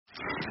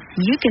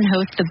you can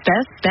host the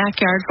best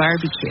backyard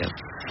barbecue.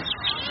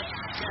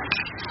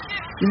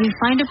 You can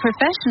find a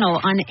professional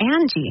on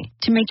Angie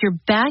to make your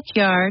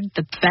backyard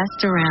the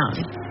best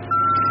around.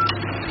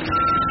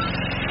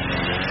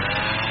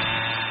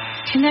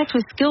 Connect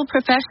with skilled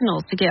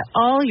professionals to get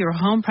all your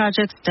home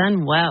projects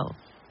done well.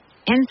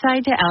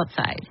 Inside to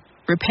outside,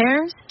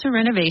 repairs to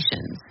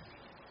renovations.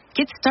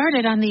 Get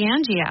started on the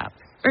Angie app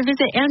or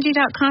visit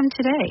Angie.com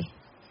today.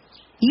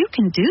 You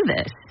can do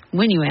this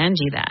when you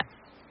Angie that.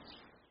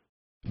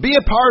 Be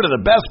a part of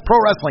the best pro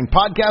wrestling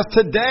podcast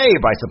today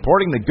by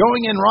supporting the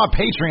Going In Raw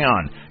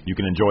Patreon. You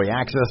can enjoy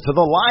access to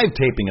the live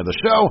taping of the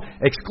show,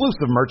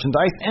 exclusive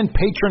merchandise, and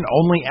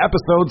patron-only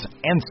episodes,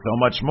 and so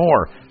much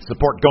more.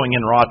 Support Going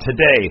In Raw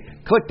today.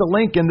 Click the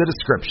link in the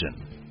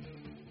description.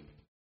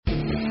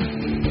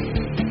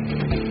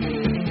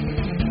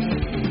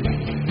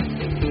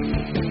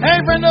 Hey,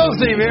 friendo,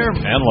 Steve here.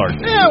 And Lark.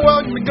 Yeah,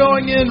 welcome to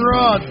Going In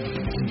Raw.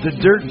 The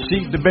Dirt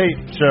Sheet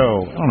Debate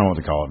Show. I don't know what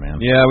to call it,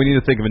 man. Yeah, we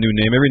need to think of a new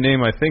name. Every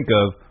name I think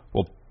of,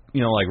 well,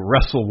 like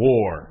Wrestle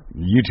War.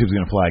 YouTube's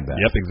going to flag that.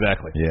 Yep,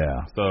 exactly.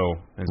 Yeah. So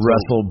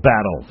Wrestle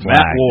Battle.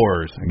 Flagged. Mat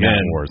Wars. Again.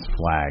 Mat Wars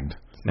flagged.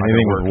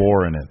 Anything with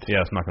war in it.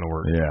 Yeah, it's not going to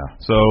work. Yeah.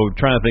 So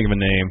trying to think of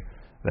a name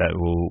that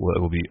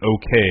will be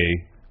okay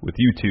with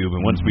YouTube.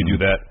 And once we do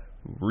that,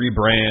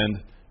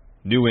 rebrand,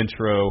 new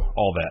intro,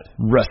 all that.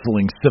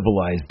 Wrestling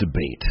Civilized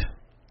Debate.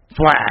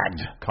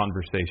 Flagged.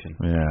 Conversation.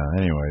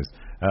 Yeah, anyways.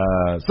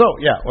 That's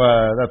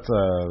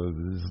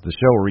this is the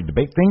show where we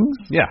debate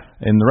things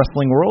in the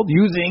wrestling world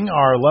using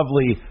our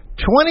lovely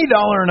 $20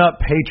 and up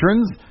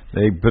patrons.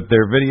 They put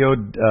their video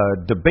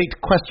debate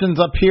questions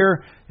up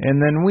here,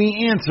 and then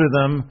we answer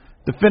them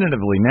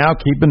definitively. Now,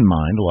 keep in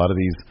mind, a lot of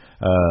these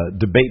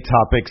debate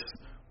topics,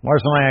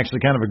 Lars and I actually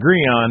kind of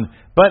agree on,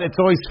 but it's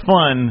always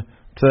fun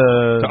to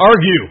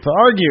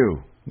argue.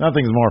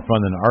 Nothing's more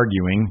fun than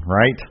arguing,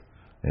 right?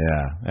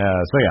 Yeah.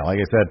 Like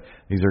I said,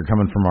 these are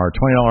coming from our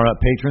 $20 up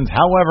patrons.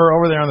 However,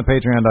 over there on the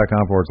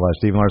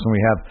patreon.com/Stephen Larson,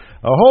 we have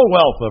a whole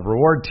wealth of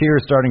reward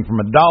tiers starting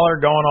from $1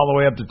 going all the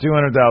way up to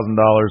 $200,000,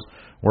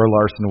 where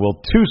Larson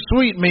will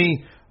sweet me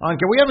on.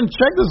 We haven't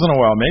checked this in a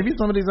while. Maybe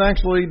somebody's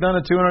actually done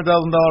a $200,000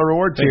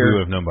 reward tier. I think we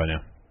would have known by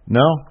now.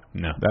 No?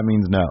 No. That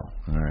means no.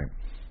 All right.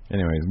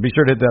 Anyways, be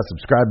sure to hit that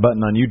subscribe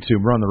button on YouTube.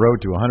 We're on the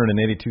road to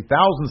 182,000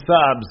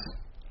 subs.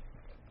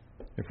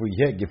 If we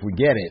get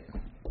it.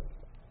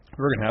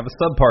 We're going to have a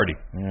sub party.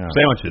 Yeah.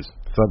 Sandwiches.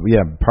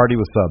 Party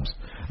with subs.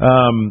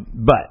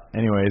 But,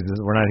 anyways,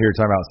 we're not here to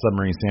talk about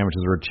submarine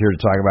sandwiches. We're here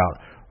to talk about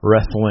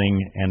wrestling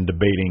and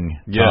debating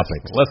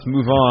topics. Let's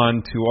move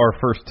on to our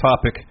first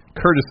topic,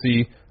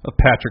 courtesy of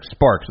Patrick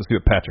Sparks. Let's see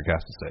what Patrick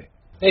has to say.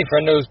 Hey,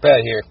 friendos,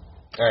 Pat here.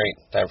 All right,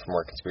 time for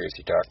more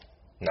conspiracy talk.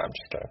 No, I'm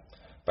just kidding.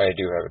 But I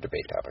do have a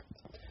debate topic.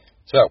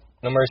 So,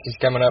 No Mercy's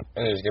coming up,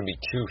 and there's going to be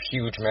 2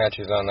 huge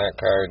matches on that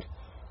card,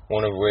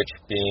 one of which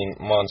being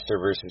Monster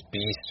versus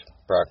Beast,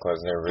 Brock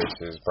Lesnar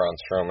versus Braun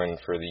Strowman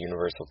for the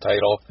Universal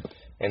title,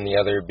 and the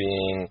other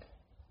being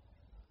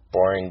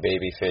boring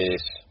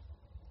babyface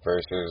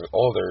versus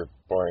older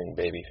boring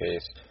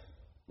babyface,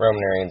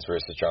 Roman Reigns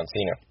versus John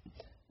Cena.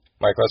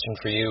 My question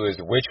for you is,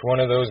 which one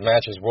of those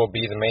matches will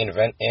be the main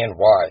event and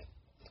why?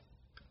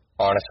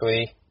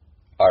 Honestly,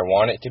 I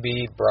want it to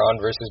be Braun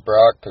versus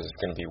Brock because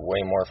it's going to be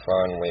way more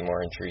fun, way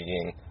more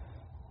intriguing.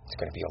 It's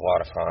going to be a lot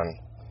of fun,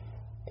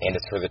 and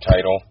it's for the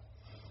title.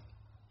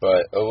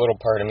 But a little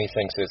part of me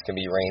thinks it's going to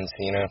be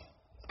Reigns-Cena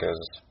because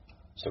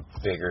it's a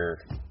bigger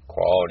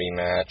quality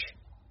match.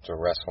 It's a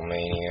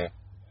WrestleMania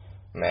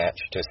match,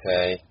 to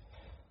say.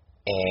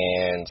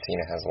 And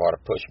Cena has a lot of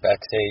push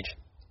backstage.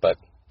 But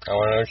I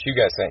want to know what you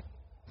guys think.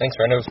 Thanks,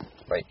 friendos.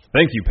 Bye.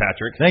 Thank you,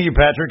 Patrick.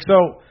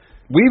 So,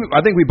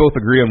 I think we both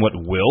agree on what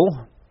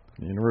will.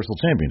 The Universal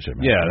Championship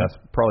match. Yeah, that's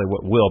probably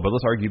what will. But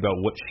let's argue about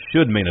what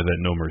should main event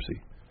No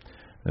Mercy.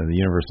 The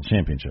Universal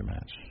Championship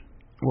match.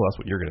 Well,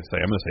 that's what you're going to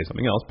say. I'm going to say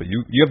something else, but you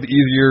have the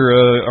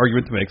easier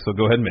argument to make, so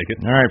go ahead and make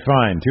it. All right,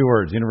 fine. 2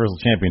 words, Universal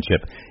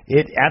Championship.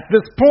 At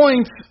this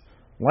point,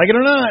 like it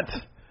or not,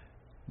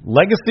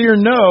 legacy or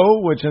no,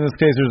 which in this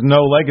case there's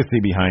no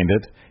legacy behind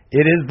it,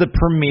 it is the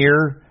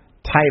premier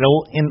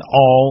title in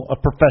all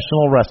of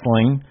professional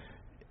wrestling.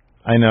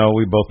 I know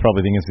we both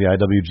probably think it's the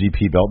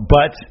IWGP belt,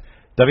 but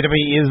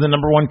WWE is the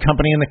number 1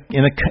 company in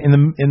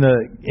the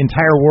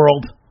entire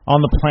world,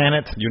 on the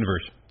planet.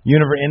 Universe.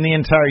 In the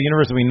entire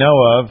universe that we know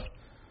of.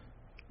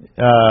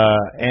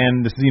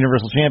 And this is the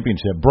Universal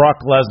Championship.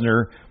 Brock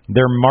Lesnar,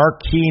 their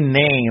marquee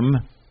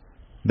name,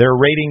 their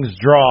ratings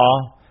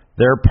draw,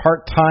 their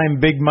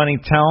part-time big money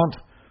talent,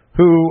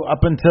 who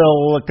up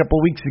until a couple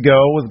weeks ago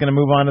was going to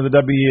move on to the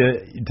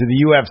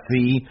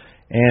UFC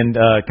and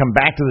come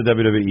back to the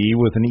WWE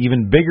with an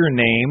even bigger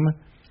name.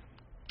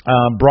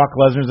 Brock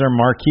Lesnar's their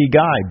marquee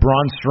guy.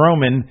 Braun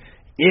Strowman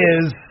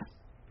is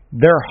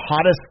their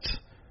hottest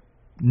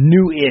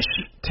new-ish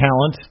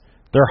talent.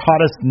 Their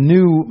hottest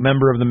new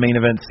member of the main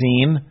event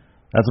scene.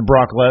 That's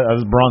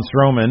Braun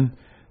Strowman.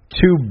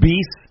 2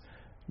 beasts.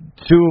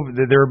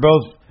 They were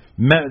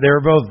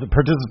both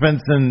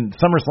participants in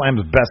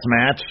SummerSlam's best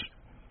match.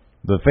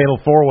 the Fatal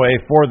 4-Way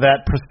for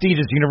that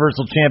prestigious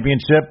Universal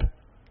Championship.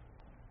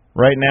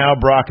 Right now,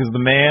 Brock is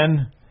the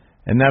man,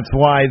 and that's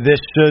why this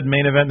should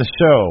main event the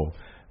show.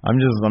 I'm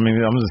just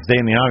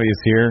stating the obvious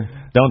here.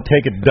 Don't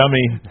take it,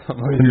 dummy.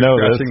 You're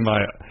scratching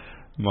my.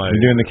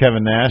 You're doing the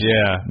Kevin Nash.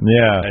 Yeah.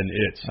 An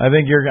itch. I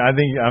think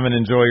I'm gonna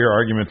enjoy your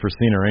argument for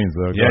Cena Reigns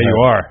though. Yeah, you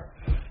are.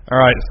 All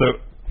right.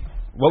 So,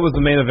 what was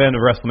the main event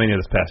of WrestleMania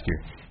this past year?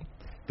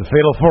 The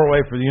Fatal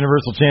 4-Way for the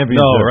Universal Championship.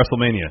 No,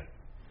 WrestleMania.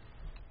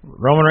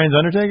 Roman Reigns,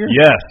 Undertaker?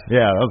 Yes.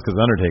 Yeah, that was because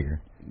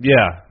Undertaker.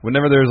 Yeah.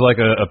 Whenever there's like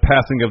a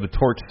passing of the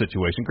torch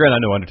situation, granted,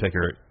 I know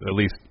Undertaker, at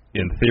least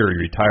in theory,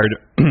 retired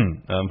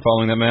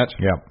following that match.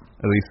 Yeah.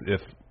 At least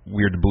if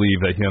we're to believe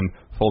that him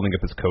folding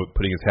up his coat,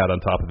 putting his hat on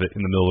top of it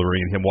in the middle of the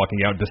ring, him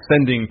walking out,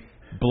 descending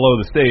below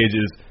the stage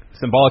is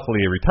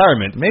symbolically a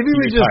retirement. Maybe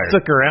we just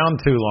stuck around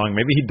too long.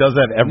 Maybe he does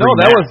that every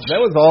match. that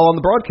was all on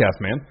the broadcast,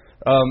 man.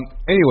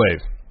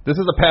 Anyways, this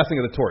is a passing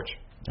of the torch.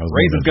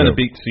 Reigns is going to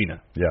beat Cena.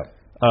 Yeah.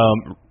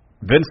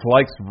 Vince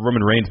likes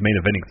Roman Reigns main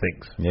eventing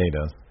things. Yeah, he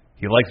does.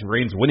 He likes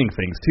Reigns winning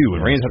things too,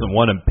 and Reigns hasn't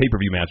won a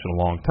pay-per-view match in a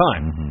long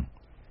time. Mm-hmm.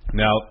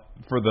 Now,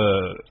 I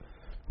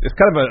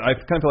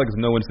kind of feel like it's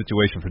a no-win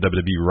situation for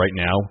WWE right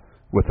now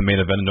with the main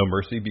event of No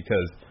Mercy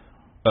because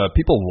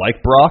people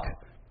like Brock,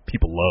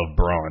 people love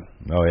Braun.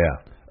 Oh yeah.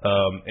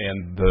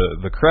 And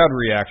the crowd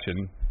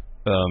reaction,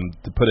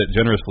 to put it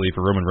generously,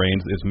 for Roman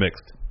Reigns is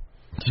mixed.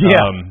 Yeah.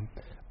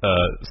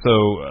 So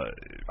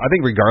I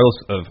think regardless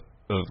of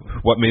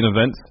what main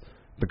events,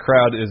 the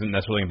crowd isn't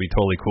necessarily going to be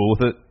totally cool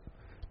with it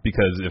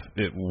because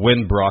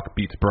when Brock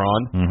beats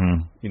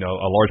Braun,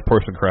 a large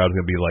portion of the crowd is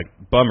going to be like,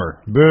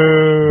 bummer.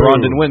 Boo.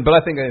 Braun didn't win. But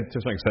I think to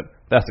some extent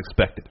that's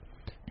expected.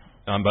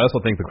 But I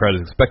also think the crowd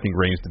is expecting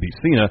Reigns to beat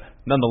Cena.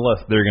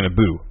 Nonetheless, they're going to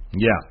boo.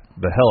 Yeah.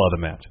 The hell out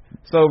of the match.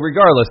 So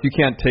regardless, you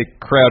can't take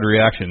crowd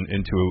reaction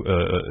into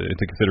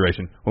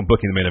consideration when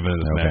booking the main event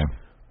of this match.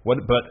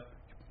 But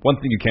one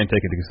thing you can't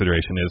take into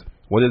consideration is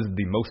what is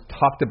the most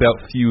talked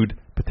about feud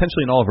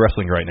potentially in all of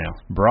wrestling right now?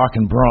 Brock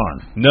and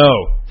Braun. No.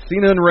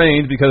 Cena and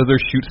Reigns because of their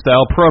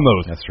shoot-style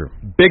promos. That's true.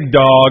 Big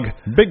dog.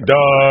 Big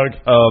dog.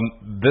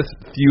 This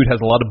feud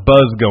has a lot of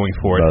buzz going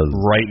for it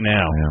right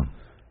now.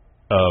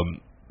 Yeah.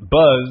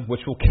 Buzz,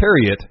 which will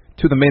carry it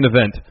to the main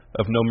event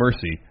of No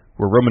Mercy,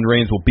 where Roman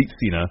Reigns will beat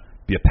Cena,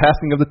 be a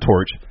passing of the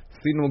torch.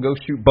 Cena will go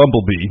shoot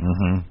Bumblebee.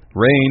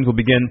 Reigns will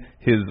begin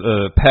his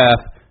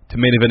path to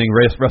main eventing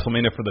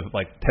WrestleMania for the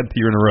 10th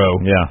year in a row.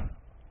 Yeah.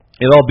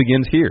 It all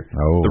begins here.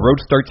 Oh. The road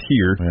starts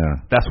here.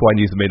 Yeah. That's why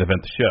he needs the main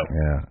event to show.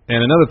 Yeah. And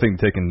another thing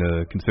to take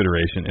into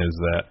consideration is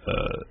that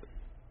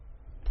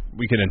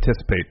we can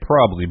anticipate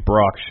probably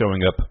Brock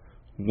showing up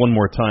one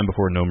more time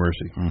before No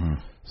Mercy.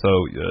 So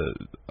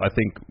I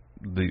think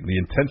the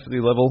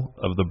intensity level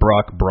of the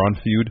Brock-Braun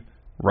feud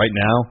right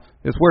now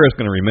is where it's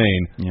going to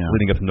remain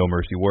leading up to No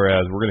Mercy,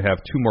 whereas we're going to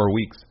have 2 more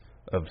weeks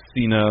of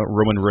Cena,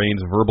 Roman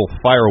Reigns, verbal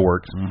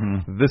fireworks.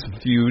 This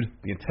feud,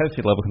 the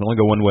intensity level can only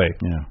go one way.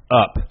 Yeah.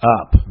 Up.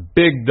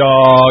 Big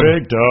dog.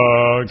 Big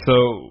dog.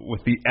 So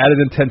with the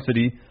added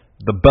intensity,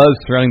 the buzz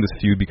surrounding this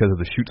feud because of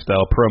the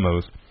shoot-style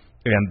promos,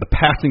 and the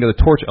passing of the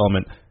torch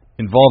element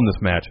involved in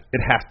this match,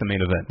 it has to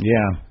main event.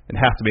 Yeah. It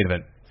has to main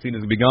event.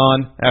 Cena's going to be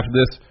gone after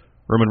this.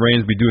 Roman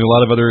Reigns will be doing a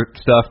lot of other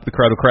stuff the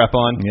crowd will crap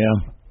on.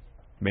 Yeah.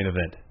 Main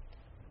event.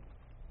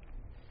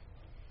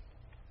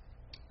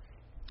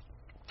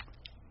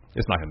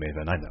 It's not going to main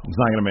event, I know. It's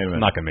not going to main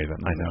event. Not going to main event,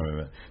 I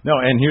know. No,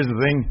 and here's the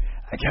thing.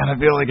 I kind of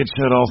feel like it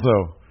should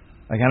also.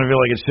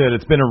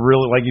 It's been a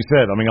really, like you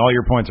said, I mean, all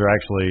your points are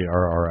actually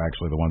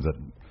the ones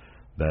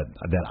that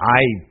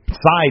I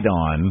side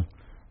on,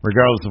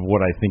 regardless of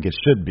what I think it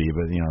should be.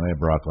 But, they have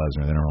Brock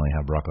Lesnar. They don't really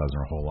have Brock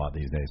Lesnar a whole lot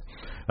these days.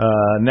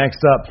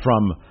 Next up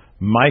from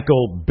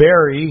Michael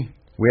Berry,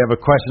 we have a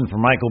question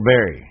from Michael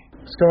Berry.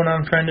 What's going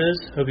on,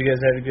 friendos? Hope you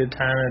guys had a good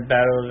time at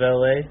Battle of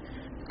LA.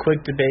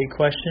 Quick debate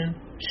question.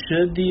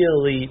 Should the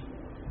Elite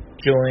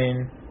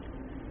join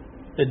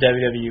the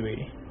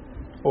WWE?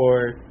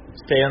 Or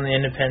stay on the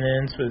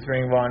independents with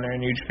Ring of Honor and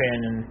New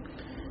Japan and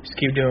just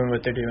keep doing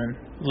what they're doing?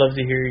 Love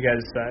to hear you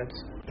guys' sides.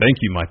 Thank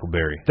you, Michael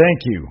Berry. Thank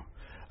you.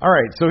 All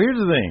right, so here's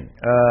the thing.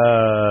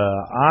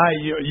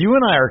 You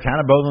and I are kind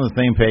of both on the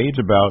same page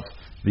about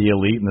the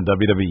Elite and the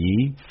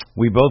WWE.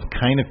 We both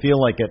kind of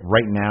feel like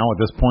right now, at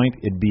this point,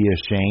 it'd be a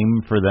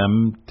shame for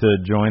them to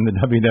join the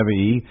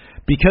WWE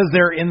because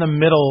they're in the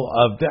middle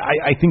of,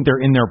 I think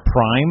they're in their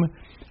prime,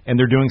 and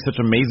they're doing such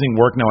amazing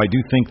work. Now, I do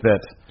think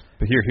that...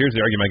 But here's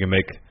the argument I can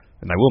make,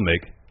 and I will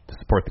make, to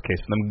support the case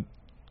for them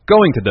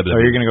going to WWE. Oh,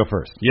 you're going to go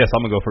first? Yes,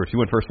 I'm going to go first. You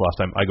went first last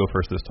time. I go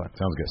first this time.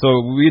 Sounds good.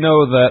 So we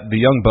know that the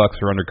Young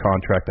Bucks are under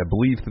contract, I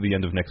believe, to the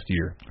end of next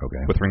year. Okay.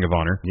 With Ring of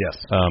Honor. Yes.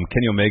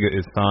 Kenny Omega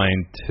is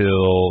signed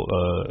till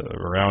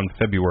around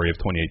February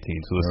of 2018.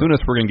 So the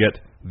soonest we're going to get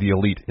the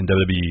Elite in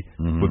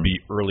WWE would be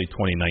early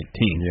 2019.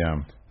 Yeah.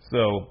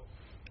 So,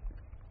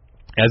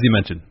 as you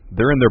mentioned,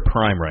 they're in their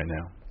prime right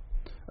now.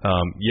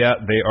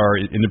 They are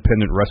an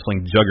independent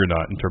wrestling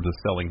juggernaut in terms of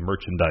selling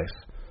merchandise,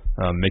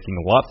 making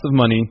lots of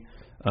money.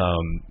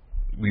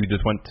 We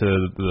just went to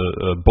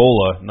the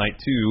Bola Night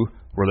 2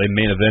 where they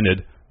main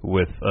evented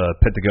with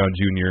Pentagon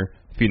Jr.,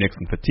 Phoenix,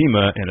 and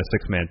Fatima in a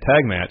 6-man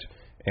tag match,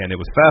 and it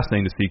was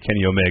fascinating to see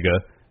Kenny Omega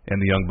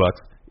and the Young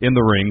Bucks in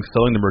the ring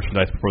selling the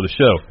merchandise before the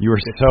show. You were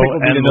so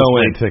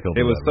endlessly tickled.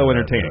 It was so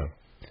entertaining.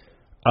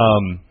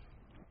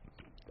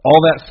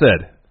 All that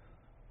said,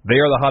 they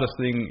are the hottest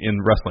thing in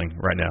wrestling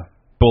right now.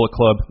 Bullet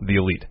Club, the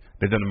Elite.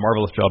 They've done a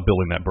marvelous job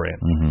building that brand.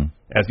 Mm-hmm.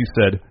 As you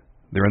said,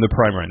 they're in the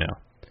prime right now.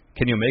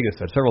 Kenny Omega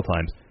said several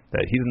times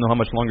that he doesn't know how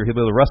much longer he'll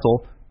be able to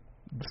wrestle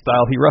the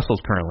style he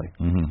wrestles currently.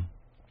 Mm-hmm.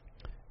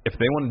 If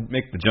they want to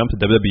make the jump to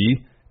WWE,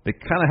 they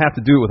kind of have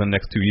to do it within the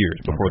next 2 years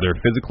before they're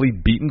physically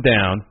beaten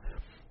down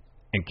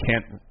and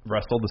can't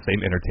wrestle the same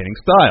entertaining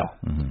style.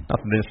 Mm-hmm. Not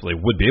that they necessarily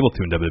would be able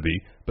to in WWE,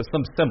 but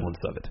some semblance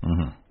of it.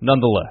 Mm-hmm.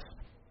 Nonetheless,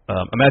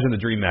 imagine the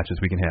dream matches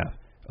we can have.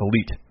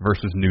 Elite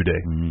versus New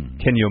Day. Mm-hmm.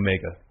 Kenny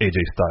Omega, AJ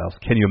Styles.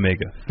 Kenny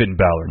Omega, Finn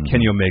Balor. Mm-hmm.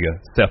 Kenny Omega,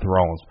 Seth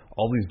Rollins.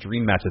 All these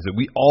dream matches that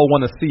we all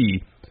want to see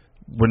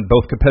when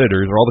both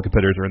competitors or all the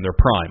competitors are in their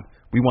prime.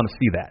 We want to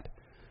see that.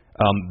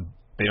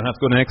 They don't have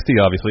to go to NXT,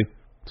 obviously.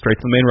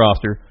 Straight to the main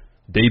roster.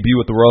 Debut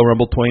at the Royal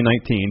Rumble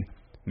 2019.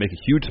 Make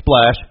a huge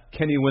splash.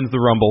 Kenny wins the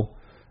Rumble.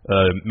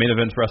 Main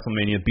events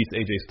WrestleMania. Beats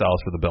AJ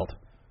Styles for the belt.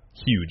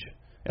 Huge.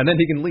 And then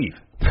he can leave.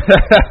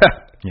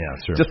 Yeah,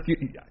 sure. Just,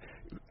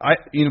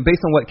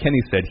 based on what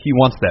Kenny said, he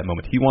wants that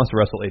moment. He wants to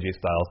wrestle AJ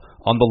Styles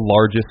on the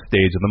largest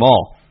stage of them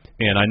all.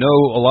 And I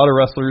know a lot of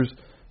wrestlers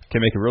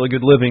can make a really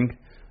good living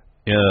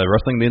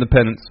wrestling the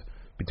independents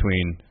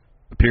between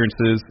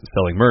appearances,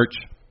 selling merch.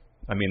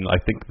 I mean, I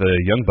think the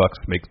Young Bucks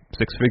make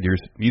 6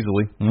 figures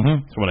easily.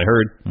 Mm-hmm. That's what I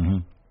heard. Mm-hmm.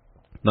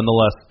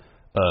 Nonetheless,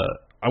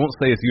 I won't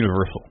say it's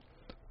universal,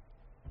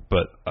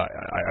 but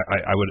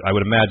I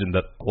would imagine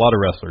that a lot of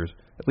wrestlers,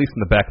 at least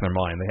in the back of their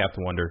mind, they have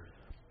to wonder,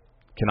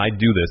 can I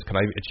do this? Can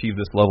I achieve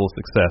this level of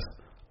success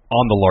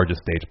on the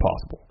largest stage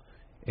possible?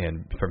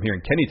 And from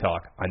hearing Kenny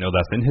talk, I know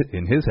that's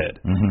in his head.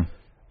 Mm-hmm.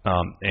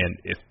 And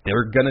if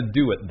they're going to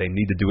do it, they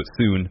need to do it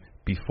soon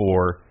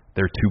before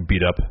they're too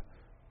beat up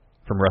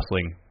from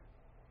wrestling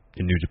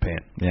in New Japan.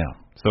 Yeah.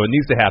 So it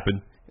needs to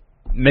happen.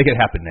 Make it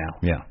happen now.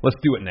 Yeah. Let's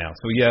do it now.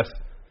 So, yes,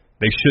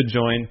 they should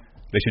join.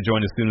 They should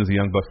join as soon as the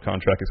Young Bucks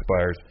contract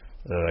expires,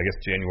 I guess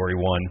January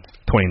 1,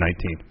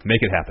 2019.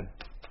 Make it happen.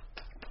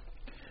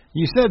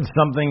 You said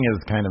something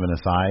as kind of an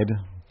aside,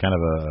 kind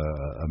of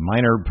a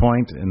minor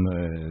point in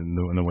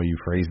the way you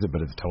phrased it,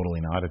 but it's totally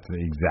not. It's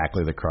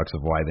exactly the crux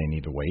of why they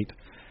need to wait.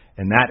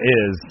 And that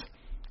is,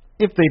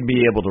 if they'd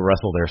be able to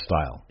wrestle their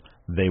style,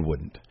 they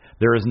wouldn't.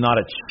 There is not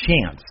a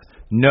chance,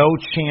 no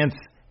chance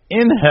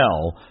in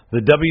hell, the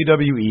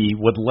WWE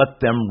would let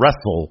them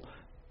wrestle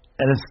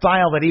in a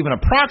style that even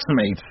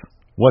approximates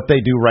what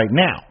they do right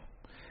now.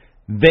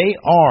 They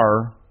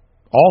are,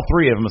 all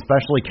three of them,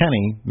 especially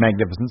Kenny,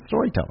 magnificent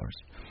storytellers.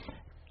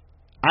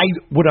 I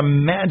would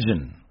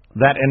imagine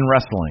that in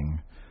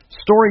wrestling,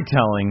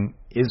 storytelling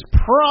is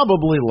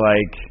probably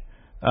like,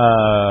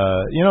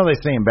 they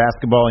say in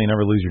basketball, you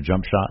never lose your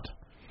jump shot.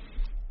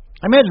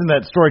 I imagine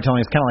that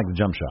storytelling is kind of like the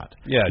jump shot.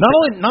 Yeah.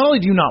 Not only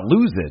do you not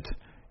lose it,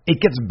 it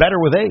gets better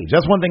with age.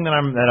 That's one thing that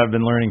I've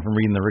been learning from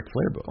reading the Ric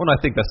Flair book. Well, and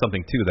I think that's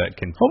something too that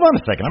can. Hold on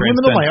a second. I'm in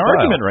the middle of my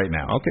argument right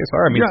now. Okay,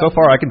 sorry. I mean, so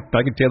far I can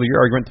tailor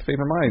your argument to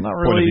favor mine. I'm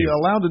not really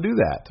allowed to do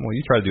that. Well,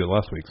 you tried to do it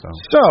last week, so.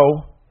 So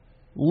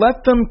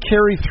let them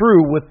carry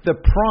through with the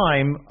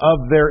prime of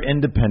their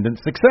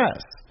independent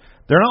success.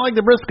 They're not like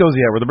the Briscoes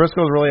yet, where the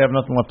Briscoes really have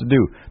nothing left to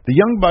do. The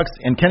Young Bucks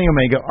and Kenny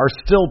Omega are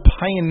still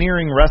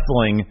pioneering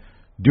wrestling,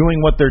 doing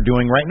what they're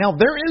doing right now.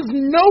 There is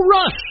no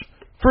rush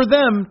for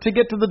them to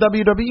get to the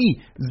WWE.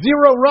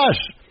 Zero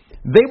rush.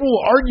 They will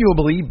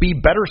arguably be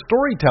better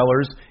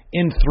storytellers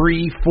in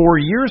 3-4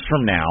 years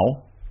from now,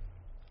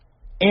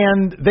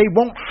 and they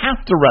won't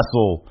have to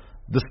wrestle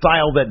the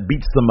style that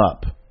beats them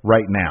up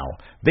right now.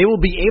 They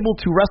will be able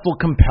to wrestle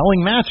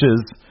compelling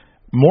matches,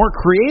 more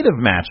creative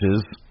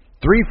matches,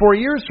 3-4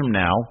 years from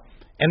now,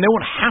 and they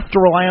won't have to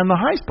rely on the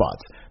high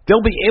spots.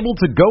 They'll be able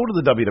to go to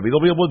the WWE.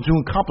 They'll be able to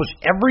accomplish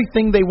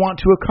everything they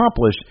want to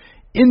accomplish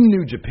in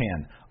New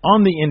Japan,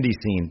 on the indie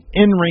scene,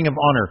 in Ring of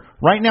Honor.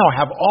 Right now,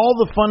 have all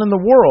the fun in the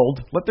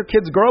world, let their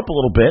kids grow up a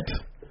little bit,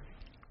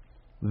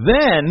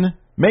 then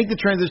make the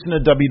transition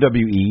to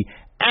WWE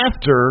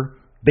after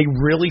they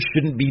really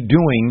shouldn't be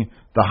doing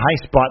the high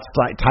spot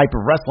type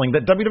of wrestling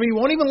that WWE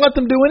won't even let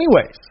them do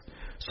anyways.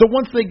 So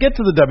once they get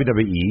to the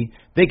WWE,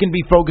 they can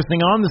be focusing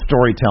on the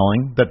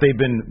storytelling that they've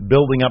been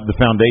building up the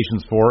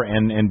foundations for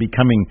and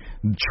becoming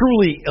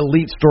truly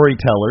elite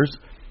storytellers.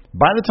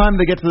 By the time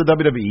they get to the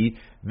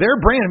WWE, their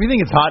brand, if you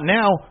think it's hot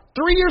now,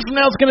 3 years from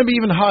now it's going to be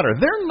even hotter.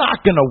 They're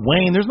not going to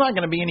wane. There's not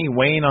going to be any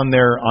wane on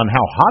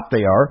how hot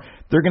they are.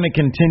 They're going to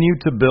continue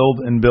to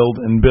build and build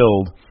and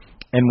build.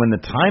 And when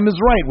the time is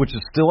right, which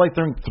is still, I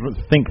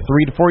think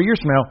 3 to 4 years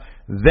from now,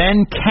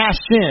 then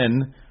cash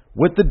in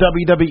with the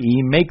WWE,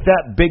 make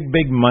that big,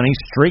 big money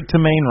straight to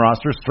main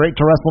roster, straight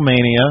to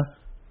WrestleMania.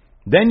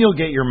 Then you'll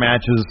get your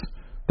matches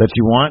that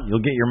you want.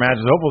 You'll get your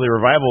matches. Hopefully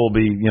Revival will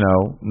be,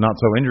 not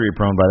so injury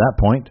prone by that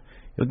point.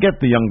 You'll get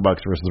the Young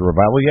Bucks versus the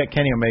Revival. You get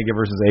Kenny Omega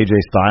versus AJ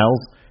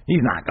Styles.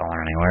 He's not going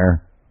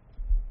anywhere.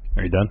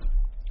 Are you done?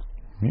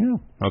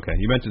 Yeah. Okay,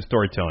 you mentioned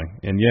storytelling,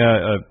 and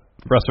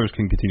wrestlers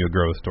can continue to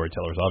grow as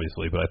storytellers,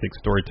 obviously, but I think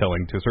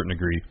storytelling, to a certain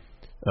degree,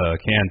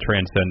 can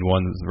transcend a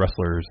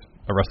wrestler's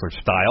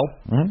style.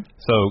 Mm-hmm.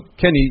 So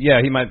Kenny,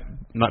 he might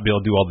not be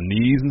able to do all the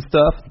knees and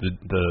stuff,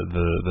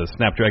 the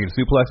snapdragon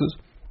suplexes,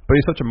 but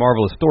he's such a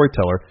marvelous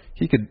storyteller.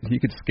 He could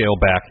scale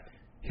back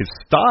his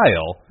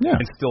style and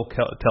still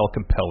tell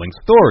compelling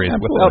stories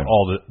without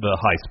all the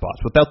high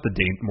spots, without the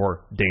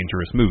more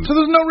dangerous moves. So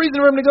there's no reason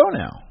for him to go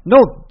now.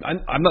 No,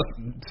 I'm not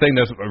saying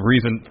there's a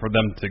reason for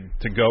them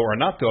to go or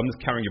not go. I'm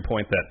just countering your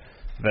point that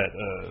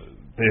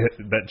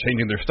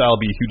changing their style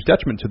would be a huge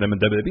detriment to them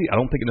in WWE. I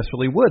don't think it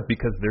necessarily would,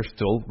 because they're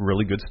still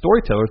really good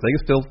storytellers. They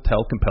can still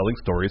tell compelling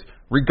stories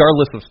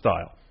regardless of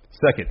style.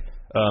 Second,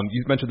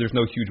 you mentioned there's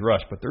no huge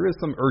rush, but there is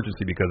some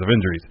urgency because of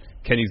injuries.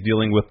 Kenny's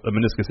dealing with a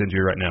meniscus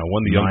injury right now.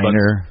 One of the Young Bucks.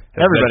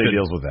 Everybody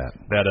deals with that.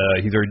 That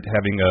he's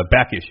having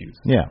back issues.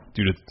 Yeah.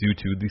 Due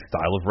to the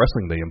style of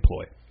wrestling they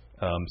employ.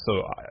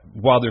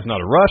 While there's not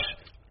a rush,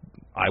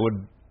 I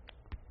would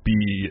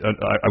be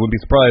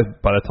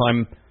surprised by the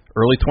time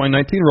early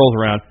 2019 rolls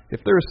around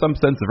if there is some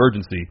sense of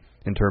urgency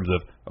in terms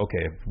of,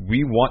 okay, if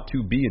we want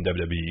to be in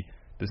WWE,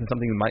 this is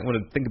something we might want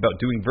to think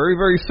about doing very,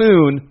 very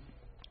soon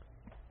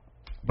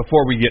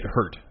before we get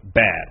hurt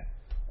bad.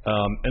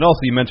 And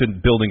also, you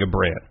mentioned building a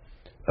brand.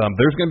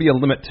 There's going to be a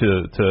limit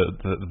to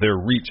their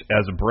reach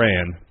as a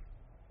brand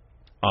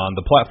on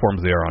the platforms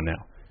they are on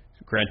now.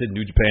 Granted,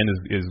 New Japan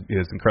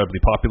is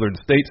incredibly popular in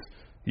the States.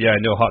 Yeah, I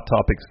know Hot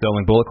Topic's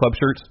selling Bullet Club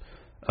shirts,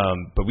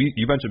 but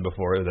you mentioned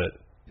before that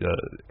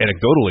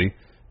anecdotally,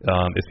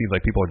 it seems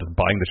like people are just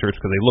buying the shirts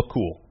because they look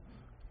cool.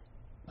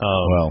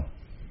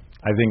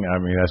 I mean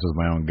that's just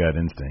my own gut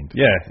instinct.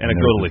 Yeah,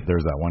 anecdotally,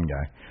 there's that one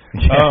guy.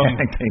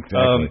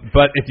 Exactly.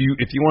 But if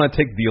you want to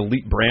take the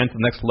Elite brand to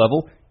the next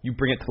level, you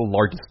bring it to the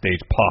largest stage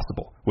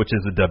possible, which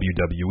is the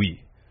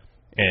WWE.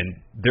 And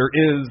there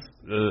is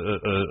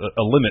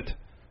a limit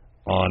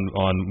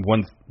on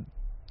one's.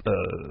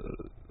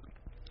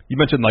 You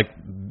mentioned like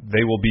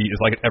they will be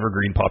is like an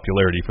evergreen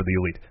popularity for the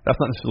Elite. That's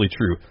not necessarily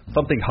true.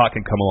 Something hot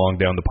can come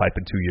along down the pipe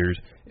in 2 years,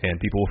 and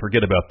people will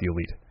forget about the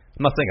Elite.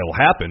 I'm not saying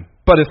it'll happen,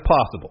 but it's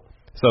possible.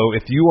 So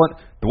if you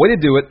want, the way to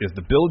do it is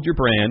to build your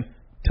brand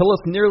till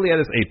it's nearly at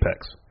its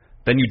apex.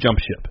 Then you jump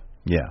ship.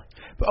 Yeah.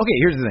 But okay,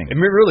 here's the thing. I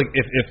mean, really,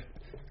 if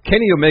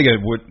Kenny Omega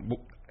will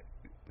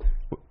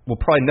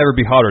probably never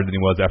be hotter than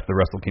he was after the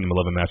Wrestle Kingdom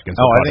 11 match against.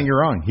 I think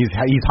you're wrong. He's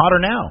hotter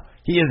now.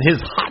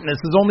 His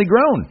hotness has only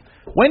grown.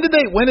 When did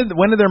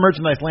their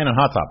merchandise land on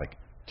Hot Topic?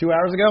 2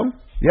 hours ago?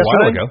 Yesterday? A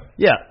while ago.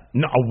 Yeah,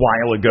 no, a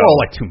while ago. Oh,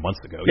 like 2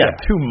 months ago. Yeah,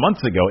 2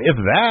 months ago, if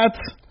that.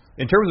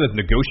 In terms of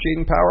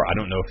negotiating power, I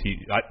don't know if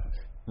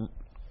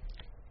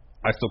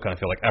I still kind of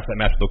feel like after that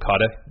match with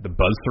Okada, the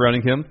buzz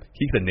surrounding him,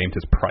 he could have named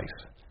his price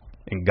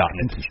and gotten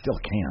it. He still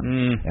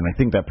can. And I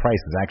think that price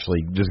is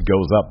actually just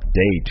goes up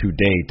day to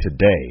day to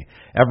day.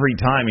 Every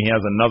time he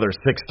has another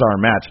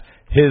 6-star match,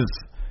 his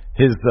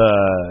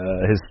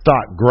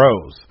stock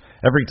grows.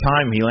 Every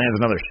time he lands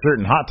another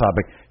certain Hot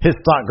Topic, his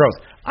stock grows.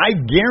 I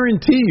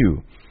guarantee you,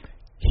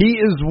 he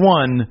is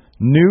one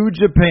New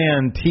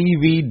Japan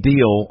TV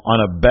deal on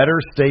a better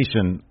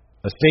station,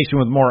 a station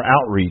with more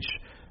outreach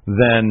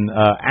than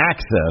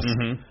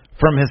Access,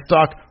 from his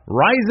stock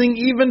rising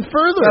even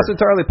further. That's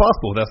entirely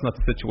possible. That's not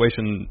the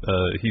situation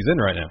he's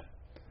in right now.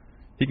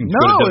 He can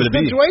his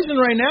situation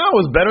right now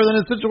is better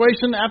than his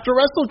situation after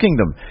Wrestle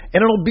Kingdom.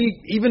 And it'll be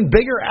even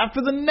bigger after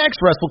the next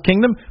Wrestle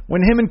Kingdom when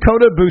him and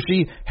Kota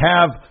Ibushi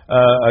have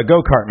a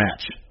go-kart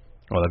match.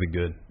 Oh, that'd be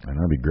good. And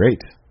that'd be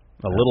great.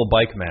 A little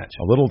bike match.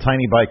 A little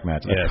tiny bike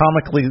match. Yes. A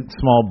comically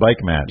small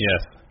bike match.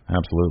 Yes.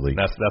 Absolutely.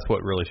 That's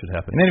what really should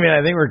happen. And anyway, I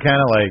think we're kind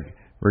of like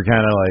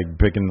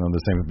picking on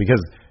the same,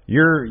 because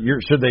your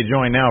should they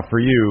join now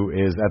for you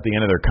is at the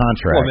end of their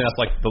contract. Well, I mean,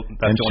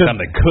 that's the only time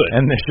they could.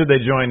 And the should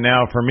they join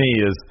now for me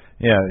is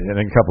in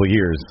a couple of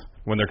years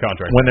when their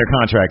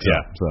contract's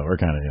up. So we're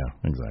kind of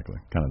exactly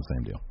kind of the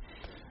same deal.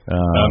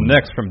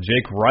 Next from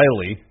Jake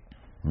Riley.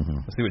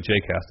 Let's see what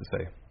Jake has to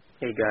say.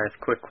 Hey guys,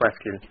 quick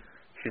question: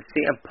 should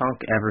CM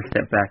Punk ever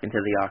step back into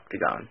the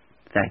octagon?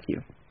 Thank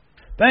you.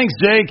 Thanks,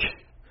 Jake.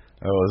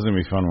 Oh, this is gonna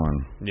be a fun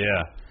one.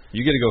 Yeah,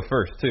 you get to go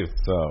first too.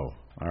 So.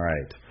 All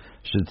right.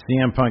 Should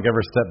CM Punk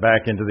ever step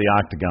back into the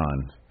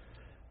octagon?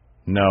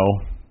 No.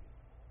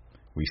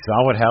 We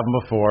saw what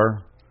happened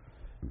before,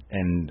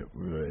 and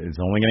it's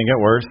only going to get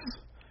worse.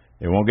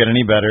 It won't get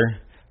any better.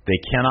 They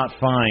cannot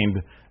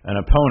find an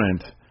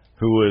opponent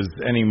who is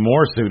any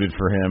more suited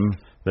for him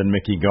than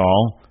Mickey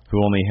Gall,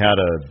 who only had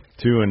a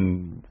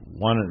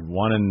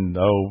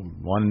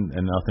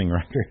 2-1-0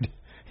 record.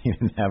 He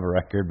didn't have a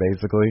record,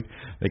 basically.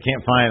 They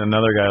can't find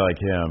another guy like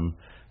him.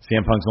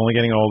 CM Punk's only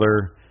getting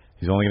older.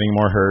 He's only getting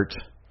more hurt.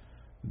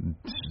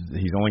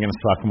 He's only going to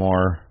suck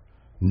more.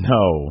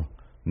 No,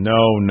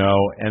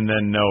 and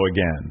then no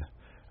again.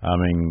 I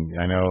mean,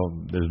 I know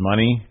there's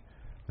money.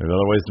 There's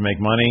other ways to make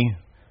money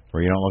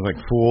where you don't look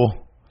like a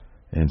fool.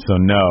 And so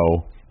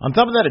no. On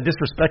top of that, it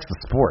disrespects the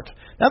sport.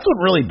 That's what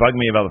really bugged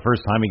me about the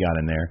first time he got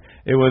in there.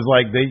 It was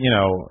like,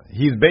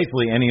 he's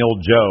basically any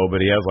old Joe,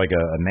 but he has like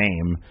a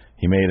name.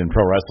 he made in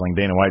pro wrestling.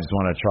 Dana White just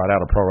wanted to trot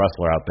out a pro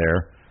wrestler out there,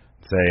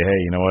 say, hey,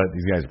 you know what,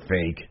 these guys are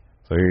fake,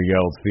 so here you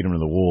go, let's feed them to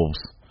the wolves.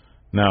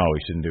 No, we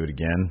shouldn't do it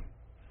again.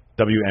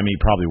 WME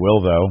probably will,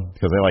 though,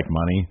 because they like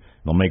money.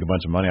 They'll make a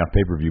bunch of money off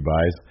pay-per-view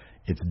buys.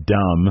 It's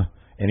dumb.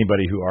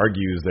 Anybody who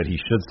argues that he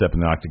should step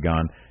in the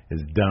octagon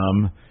is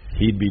dumb.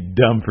 He'd be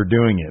dumb for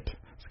doing it.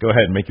 So go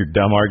ahead and make your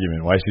dumb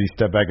argument. Why should he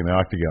step back in the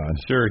octagon?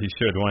 Sure, he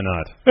should. Why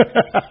not?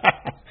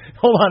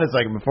 Hold on a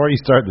second. Before you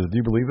start this, do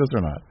you believe this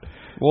or not?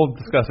 We'll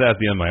discuss that at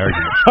the end of my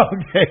argument.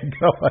 Okay,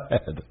 go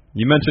ahead.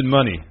 You mentioned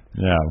money.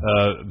 Yeah.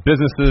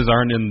 Businesses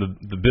aren't in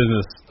the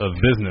business of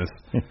business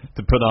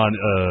to put on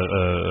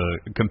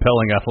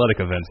compelling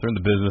athletic events. They're in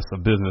the business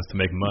of business to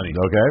make money.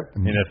 Okay.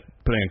 And if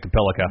putting on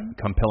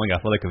compelling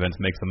athletic events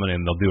makes the money,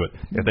 then they'll do it.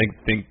 If they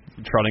think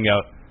trotting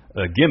out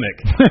a gimmick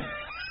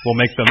will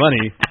make the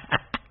money,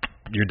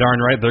 you're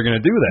darn right they're going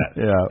to do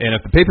that. Yeah. And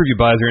if the pay-per-view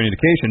buys are any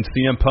indication,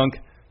 CM Punk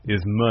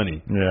is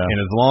money. Yeah. And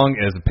as long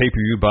as the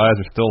pay-per-view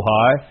buys are still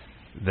high,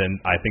 then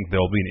I think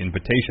there'll be an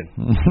invitation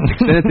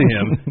extended to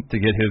him to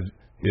get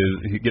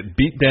he get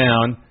beat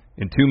down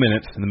in 2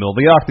 minutes in the middle of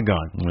the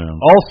octagon. Yeah.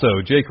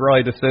 Also, Jake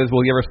Riley just says,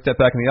 will he ever step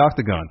back in the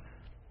octagon?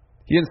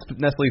 He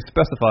didn't necessarily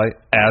specify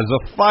as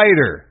a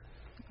fighter.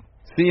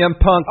 CM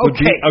Punk would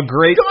be a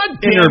great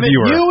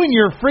interviewer. You and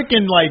your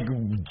freaking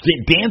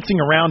dancing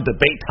around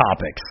debate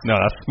topics. No,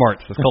 that's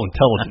smart. That's called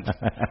intelligence.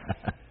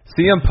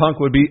 CM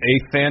Punk would be a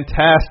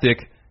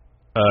fantastic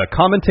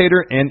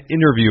commentator and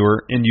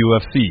interviewer in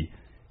UFC.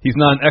 He's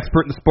not an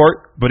expert in the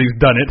sport, but he's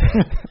done it.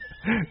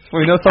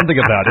 So he knows something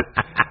about it.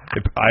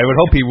 I would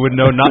hope he would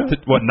know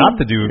what not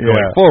to do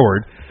going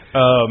forward.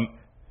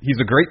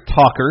 He's a great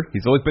talker.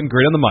 He's always been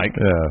great on the mic.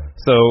 Yeah.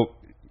 So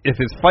if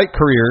his fight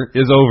career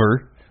is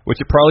over,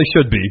 which it probably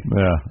should be,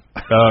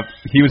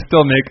 he would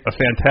still make a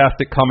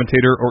fantastic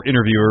commentator or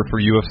interviewer for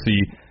UFC.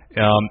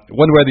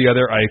 One way or the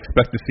other, I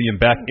expect to see him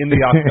back in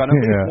the octagon at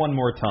least one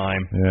more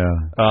time.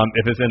 Yeah.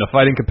 If it's in a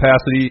fighting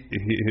capacity,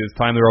 his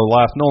time there will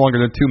last no longer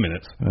than 2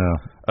 minutes. Yeah.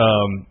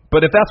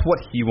 But if that's what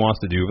he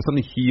wants to do, if it's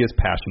something he is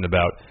passionate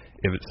about,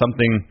 if it's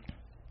something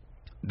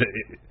that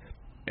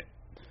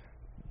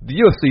the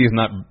UFC has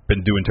not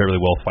been doing terribly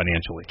well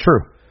financially.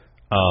 True.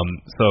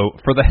 So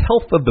for the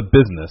health of the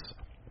business,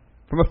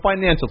 from a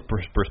financial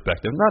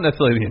perspective, not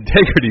necessarily the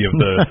integrity of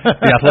the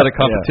athletic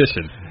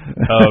competition.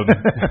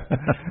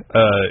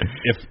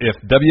 If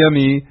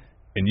WME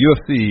and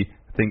UFC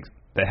think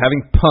that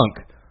having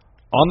Punk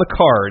on the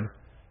card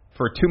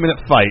for a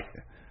 2-minute fight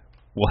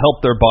will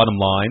help their bottom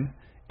line,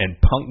 and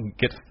Punk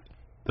gets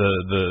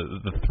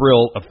the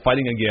thrill of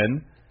fighting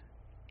again,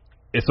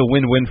 it's a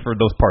win-win for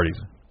those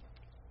parties.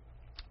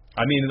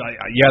 I mean,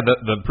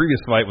 the previous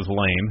fight was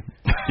lame.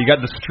 He got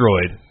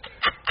destroyed.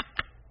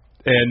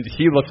 And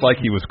he looked like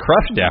he was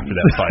crushed after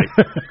that fight.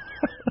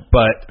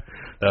 But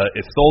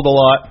it sold a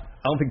lot.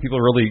 I don't think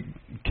people really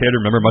care to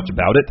remember much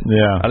about it.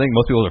 Yeah. I think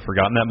most people have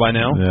forgotten that by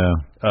now. Yeah.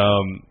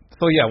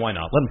 So, why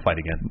not? Let him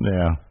fight again.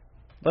 Yeah.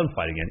 Let him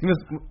fight again.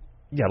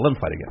 Let him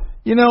fight again.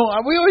 You know,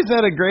 we always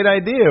had a great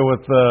idea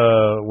with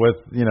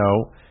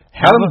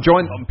have him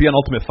be an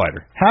Ultimate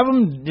Fighter. Have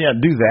him,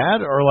 do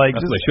that, or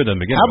that's what they should have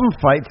begun have him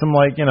fight some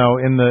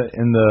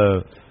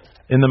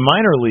in the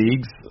minor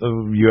leagues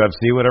of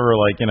UFC, whatever,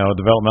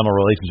 developmental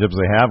relationships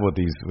they have with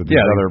these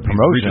other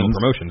promotions.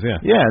 Promotions,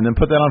 and then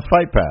put that on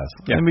Fight Pass.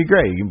 Yeah. It'd be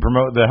great. You can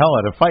promote the hell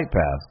out of Fight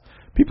Pass.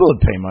 People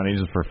would pay money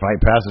just for Fight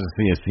Passes to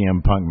see a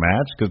CM Punk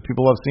match because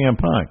people love CM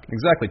Punk.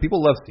 Exactly. People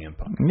love CM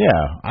Punk.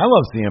 Yeah, I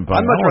love CM Punk.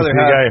 I'd much rather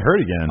have the guy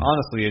hurt again.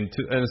 Honestly, in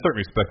a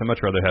certain respect, I'd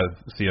much rather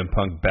have CM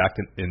Punk back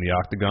in the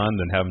octagon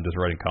than have him just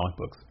writing comic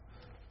books.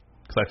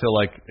 Because I feel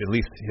like at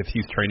least if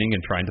he's training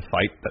and trying to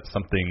fight, that's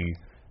something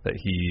that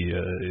he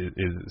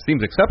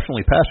seems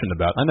exceptionally passionate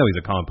about. I know he's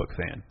a comic book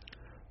fan.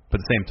 But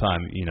at the same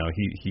time,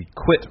 he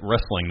quit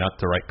wrestling not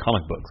to write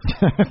comic books.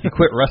 He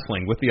quit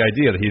wrestling with the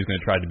idea that he was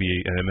going to try to be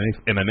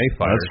an MMA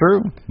fighter. That's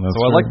true.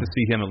 I'd like to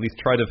see him at least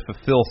try to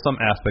fulfill some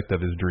aspect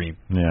of his dream.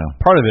 Yeah.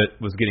 Part of it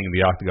was getting in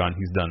the octagon.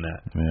 He's done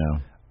that.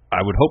 Yeah. I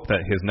would hope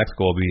that his next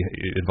goal will be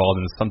involved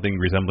in something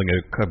resembling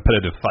a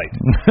competitive fight.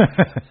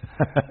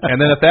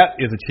 And then if that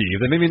is achieved,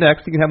 then maybe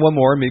next he can have one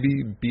more,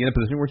 maybe be in a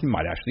position where he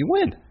might actually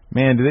win.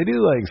 Man, do they do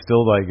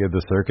still at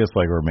the circus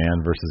where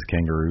man versus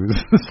kangaroos?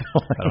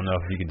 I don't know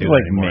if you can do that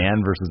anymore.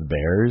 Man versus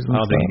bears. I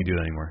don't think you can do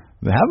that anymore.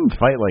 They have them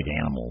fight like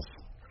animals.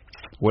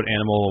 What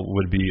animal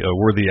would be a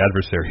worthy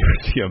adversary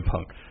for CM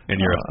Punk in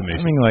your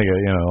estimation? I mean,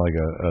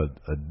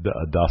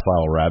 a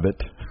docile rabbit,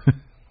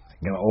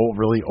 an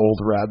really old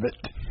rabbit.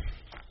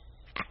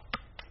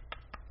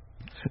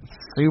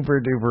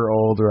 Super duper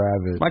old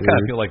rabbit. I kind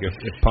of feel like if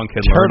Punk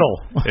had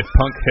if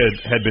Punk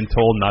had been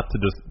told not to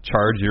just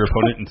charge your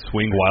opponent and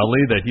swing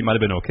wildly, that he might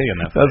have been okay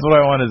in that fight. That's what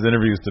I want his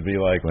interviews to be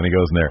like when he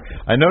goes in there.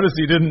 I noticed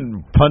he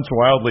didn't punch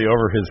wildly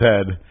over his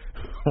head.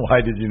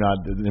 Why did you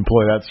not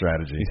employ that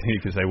strategy?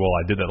 You could say, well,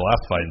 I did that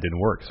last fight and it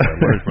didn't work, so I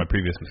learned from my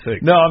previous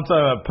mistake. No, I'm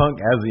talking about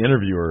Punk as the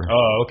interviewer.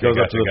 Oh, okay.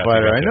 Goes up to the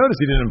fighter. I noticed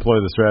he didn't employ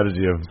the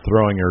strategy of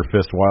throwing your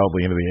fist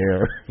wildly into the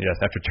air. Yes,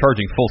 after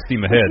charging full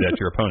steam ahead at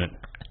your opponent.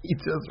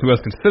 who has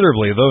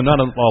considerably, though not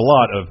a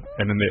lot of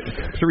MMA,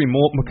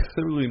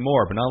 considerably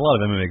more, but not a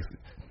lot of MMA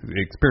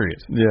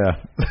experience. Yeah.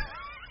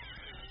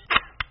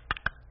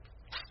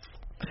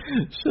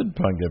 Should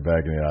Punk get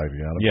back in the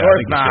octagon? Of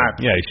course not.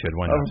 Yeah, he should.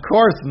 Why not? Of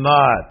course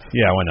not.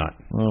 Yeah, why not?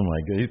 Oh my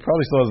God, he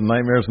probably still has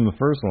nightmares from the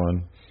first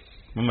one.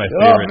 One of my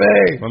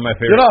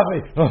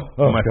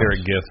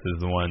favorite gifs is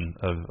the one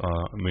of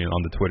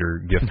on the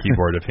Twitter GIF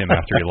keyboard of him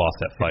after he lost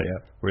that fight,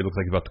 where he looks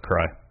like he's about to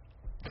cry.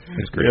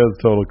 It's great. He has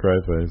total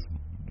cry face.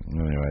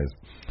 Anyways,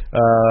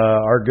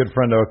 our good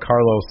friend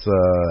Carlos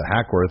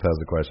Hackworth has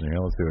a question here.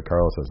 Let's see what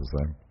Carlos has to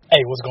say. Hey,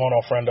 what's going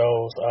on,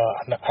 friendos?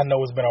 I know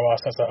it's been a while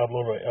since I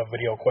uploaded a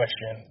video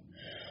question.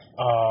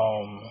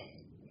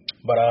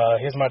 But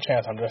here's my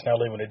chance. I'm just now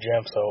leaving the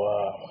gym, so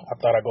I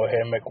thought I'd go ahead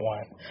and make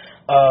one.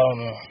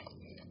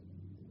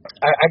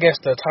 I guess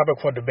the topic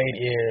for debate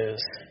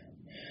is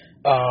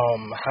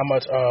how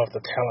much of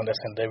the talent that's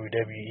in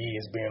WWE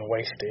is being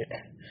wasted.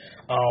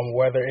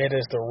 Whether it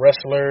is the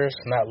wrestlers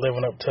not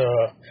living up to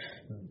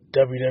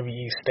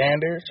WWE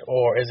standards,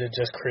 or is it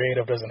just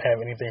creative doesn't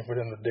have anything for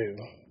them to do.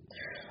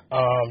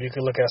 You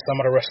can look at some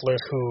of the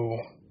wrestlers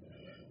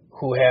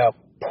who have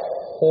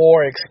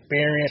poor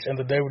experience in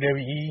the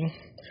WWE,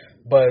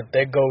 but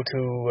they go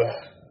to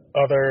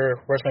other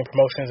wrestling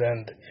promotions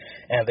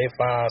and they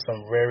find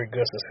some very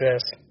good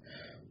success.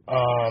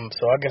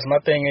 So I guess my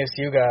thing is,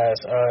 you guys,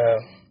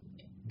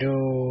 do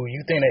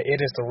you think that it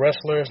is the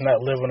wrestlers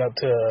not living up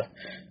to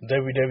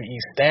WWE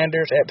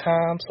standards at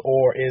times,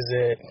 or is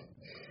it,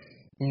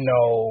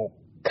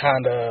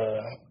 kind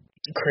of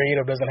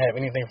creative doesn't have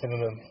anything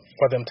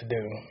for them to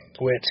do,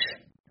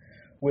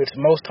 which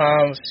most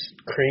times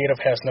creative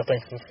has nothing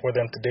for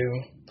them to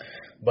do,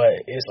 but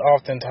it's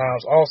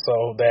oftentimes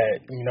also that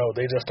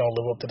they just don't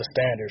live up to the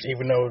standards,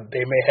 even though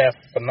they may have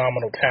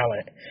phenomenal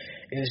talent.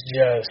 It's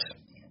just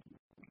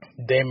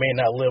they may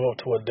not live up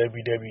to what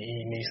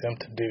WWE needs them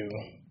to do,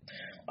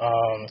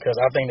 because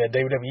I think that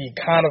WWE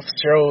kind of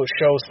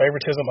shows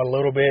favoritism a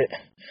little bit,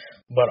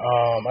 but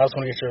I just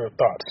want to get your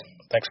thoughts.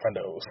 Thanks,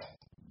 friendos.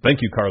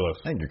 Thank you, Carlos.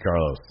 Thank you,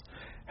 Carlos.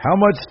 How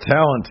much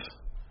talent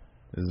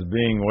is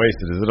being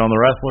wasted? Is it on the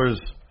wrestlers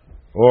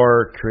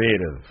or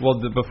creative? Well,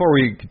 before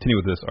we continue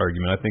with this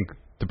argument, I think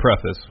to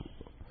preface,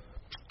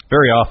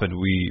 very often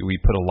we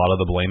put a lot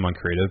of the blame on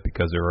creative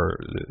because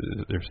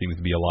there seems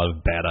to be a lot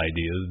of bad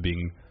ideas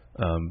being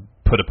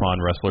put upon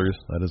wrestlers.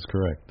 That is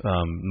correct.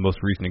 The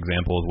most recent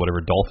example is whatever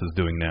Dolph is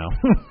doing now.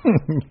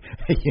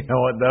 You know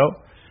what,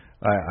 though?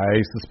 I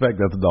suspect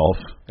that's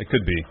Dolph. It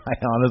could be. I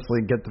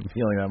honestly get the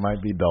feeling that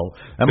might be Dolph.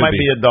 That might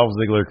be a Dolph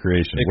Ziggler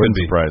creation. It wouldn't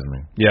surprise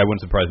me. Yeah, it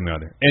wouldn't surprise me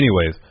either.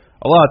 Anyways,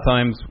 a lot of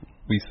times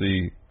we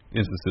see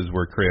instances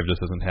where creative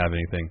just doesn't have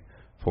anything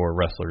for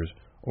wrestlers,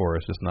 or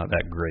it's just not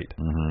that great.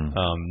 Mm-hmm.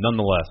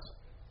 Nonetheless,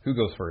 who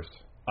goes first?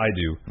 I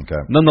do.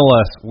 Okay.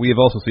 Nonetheless, we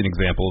have also seen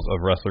examples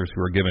of wrestlers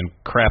who are given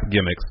crap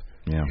gimmicks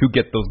who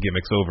get those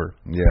gimmicks over.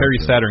 Yeah, Perry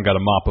Saturn got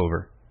a mop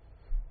over.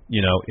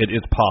 It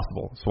is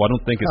possible. So I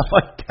don't think it's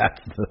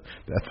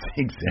that's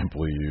the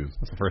example you use.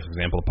 That's the first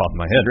example that popped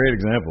in my head. Great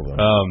example, though.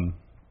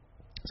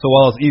 So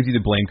while it's easy to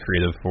blame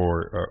creative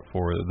for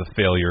the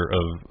failure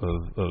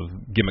of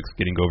gimmicks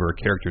getting over, or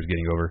characters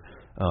getting over,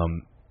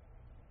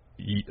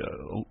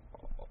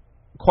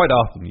 quite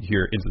often you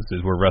hear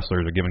instances where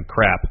wrestlers are given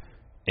crap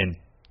and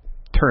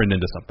turned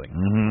into something.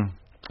 Mm-hmm.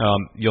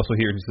 You also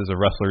hear instances of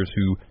wrestlers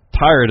who,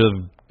 tired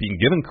of being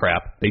given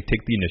crap, they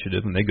take the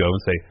initiative and they go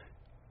and say,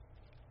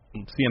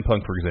 CM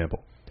Punk, for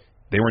example,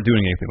 they weren't doing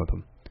anything with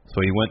him.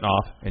 So he went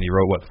off and he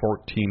wrote, 14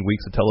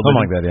 weeks of television?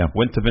 Something like that, yeah.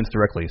 Went to Vince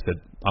directly. He said,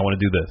 I want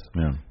to do this.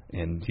 Yeah.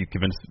 And he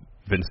convinced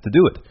Vince to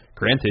do it.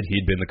 Granted,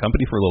 he'd been in the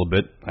company for a little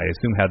bit. I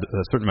assume had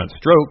a certain amount of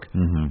stroke.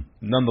 Mm-hmm.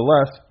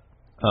 Nonetheless,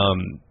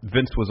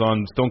 Vince was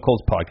on Stone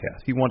Cold's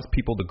podcast. He wants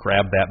people to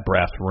grab that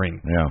brass ring.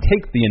 Yeah.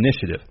 Take the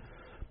initiative.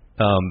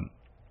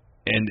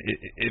 And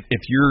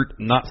if you're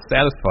not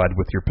satisfied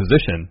with your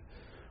position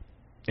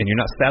and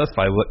you're not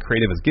satisfied with what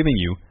creative is giving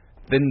you,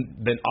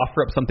 then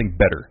offer up something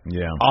better.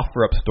 Yeah.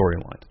 Offer up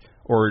storylines.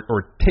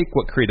 Or take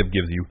what creative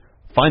gives you,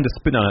 find a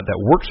spin on it that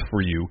works for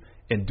you,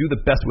 and do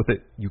the best with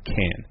it you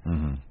can.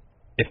 Mm-hmm.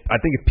 I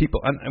think if people,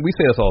 and we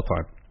say this all the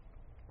time,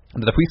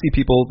 that if we see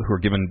people who are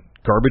given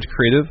garbage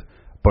creative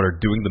but are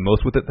doing the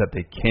most with it that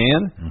they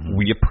can, mm-hmm.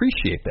 we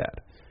appreciate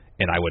that.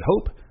 And I would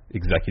hope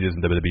executives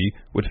in WWE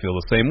would feel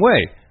the same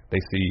way. They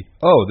see,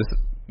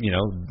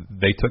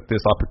 they took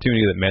this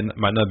opportunity that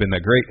might not have been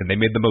that great, and they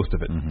made the most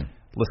of it. Mm-hmm.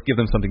 Let's give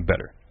them something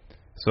better.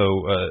 So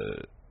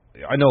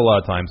I know a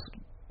lot of times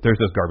there's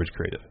just garbage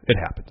creative. It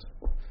happens.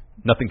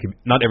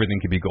 Not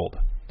everything can be gold.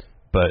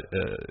 But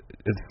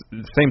at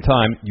the same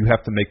time, you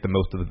have to make the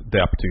most of the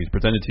opportunities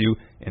presented to you.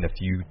 And if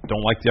you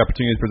don't like the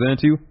opportunities presented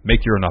to you,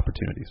 make your own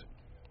opportunities.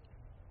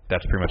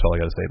 That's pretty much all I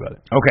got to say about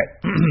it. Okay.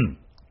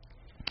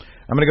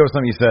 I'm going to go with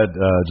something you said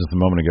just a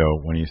moment ago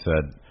when you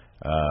said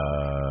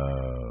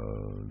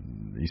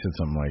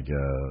something like,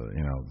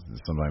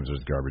 sometimes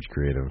there's garbage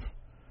creative,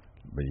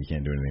 but you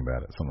can't do anything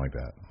about it. Something like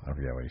that. I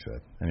forget what you said.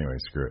 Anyway,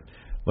 screw it.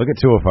 Look at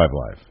 205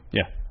 Live.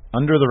 Yeah.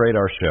 under the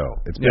radar show.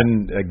 It's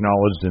been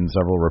acknowledged in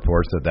several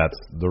reports that that's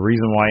the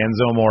reason why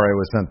Enzo Amore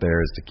was sent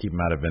there, is to keep him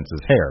out of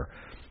Vince's hair.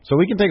 So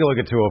we can take a look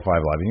at 205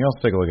 Live. You can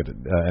also take a look at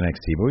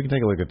NXT, but we can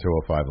take a look at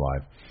 205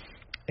 Live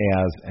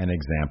as an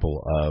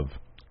example of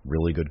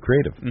really good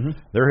creative. Mm-hmm.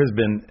 There has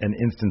been an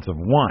instance of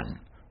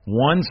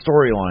one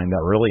storyline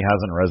that really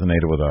hasn't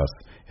resonated with us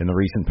in the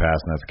recent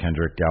past, and that's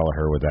Kendrick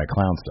Gallagher with that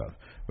clown stuff,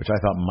 which I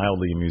thought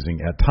mildly amusing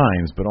at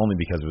times, but only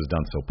because it was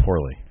done so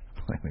poorly.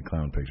 Like the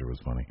clown picture was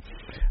funny.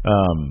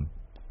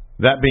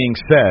 That being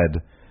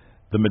said,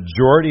 the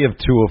majority of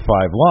 205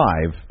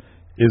 Live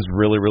is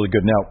really, really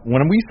good. Now,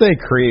 when we say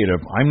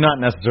creative, I'm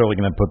not necessarily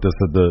going to put this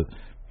at the...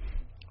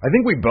 I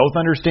think we both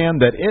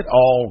understand that it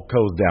all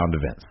goes down to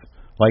Vince.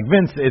 Like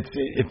Vince,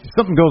 if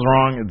something goes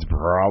wrong, it's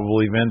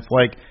probably Vince.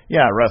 Like,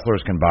 yeah,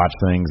 wrestlers can botch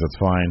things, that's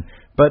fine.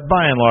 But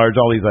by and large,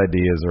 all these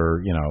ideas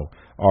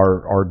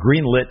are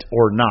greenlit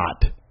or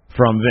not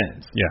from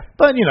Vince. Yeah.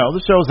 But,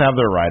 the shows have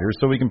their writers,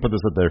 so we can put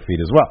this at their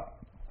feet as well.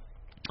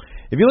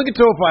 If you look at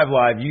 205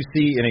 Live, you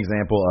see an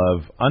example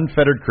of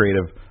unfettered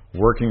creative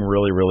working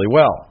really, really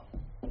well.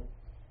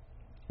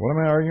 What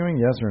am I arguing?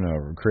 Yes or no?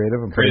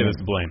 Creative is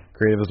to blame.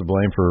 Creative is to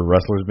blame for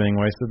wrestlers being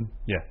wasted?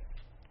 Yeah.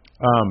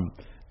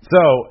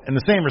 So, in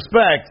the same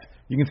respect,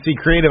 you can see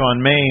creative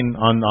on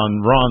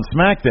Raw and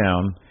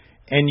SmackDown,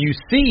 and you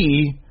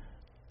see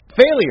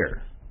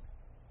failure.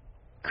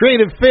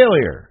 Creative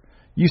failure.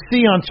 You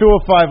see on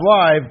 205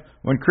 Live,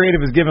 when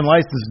creative is given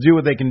license to do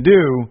what they can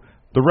do,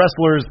 the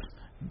wrestlers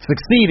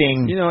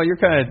succeeding. You're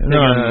kind of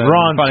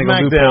finding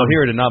a loophole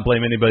here to not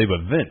blame anybody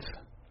but Vince.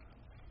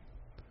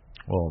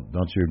 Well,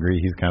 don't you agree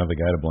he's kind of the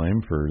guy to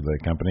blame for the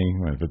company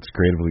if it's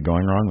creatively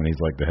going wrong, when he's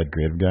like the head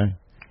creative guy?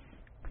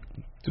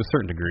 To a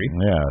certain degree.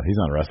 Yeah, he's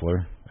not a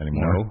wrestler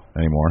anymore.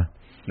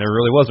 Never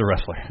really was a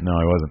wrestler. No,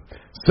 he wasn't.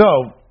 So,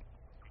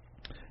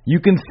 you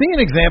can see an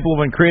example of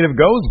when creative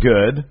goes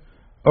good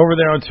over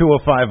there on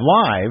 205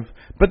 Live,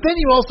 but then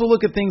you also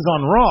look at things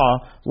on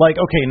Raw, like,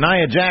 okay,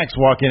 Nia Jax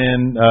walking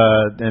in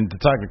and to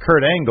talk to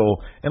Kurt Angle,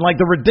 and like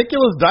the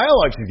ridiculous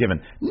dialogue she's given.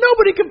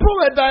 Nobody can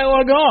pull that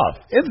dialogue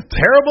off. It's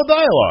terrible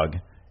dialogue.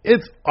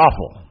 It's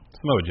awful.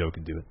 Samoa Joe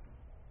can do it.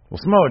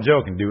 Well, Samoa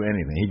Joe can do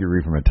anything. He could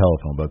read from a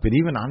telephone book, but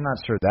even I'm not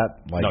sure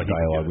that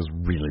dialogue was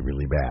really,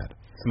 really bad.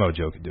 Samoa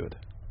Joe could do it.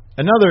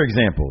 Another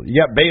example, you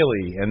got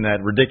Bayley and that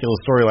ridiculous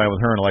storyline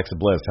with her and Alexa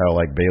Bliss, how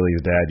like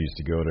Bayley's dad used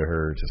to go with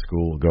her to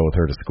school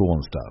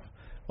and stuff.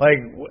 Like,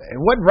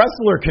 what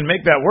wrestler can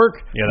make that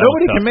work? Yeah,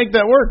 nobody can make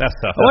that work. That's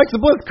tough. Alexa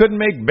Bliss couldn't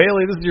make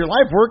Bayley This Is Your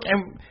Life work,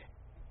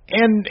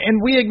 and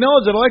we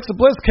acknowledge that Alexa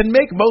Bliss can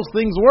make most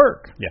things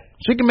work. Yeah,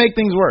 she can make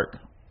things work.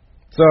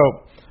 So,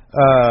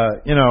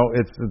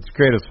 it's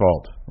creative's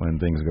fault when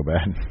things go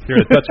bad. Here,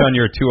 to touch on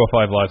your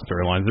 205 Live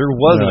storylines, there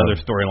was another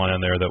storyline on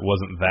there that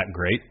wasn't that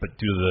great, but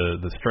due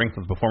to the strength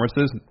of the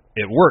performances,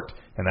 it worked.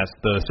 And that's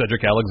the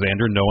Cedric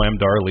Alexander, Noam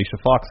Dar,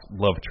 Alicia Fox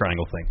love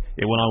triangle thing.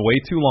 It went on way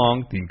too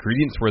long. The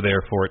ingredients were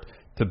there for it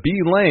to be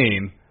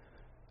lame,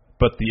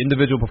 but the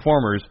individual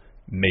performers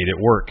made it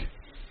work.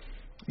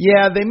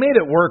 Yeah, they made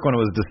it work when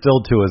it was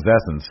distilled to its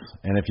essence.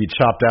 And if you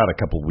chopped out a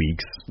couple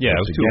weeks, it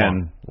was too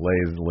long.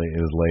 Is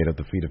laid at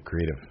the feet of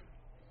creative.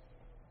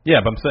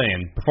 Yeah, but I'm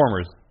saying,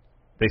 performers,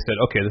 they said,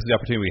 okay, this is the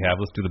opportunity we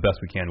have. Let's do the best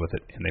we can with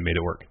it, and they made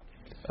it work.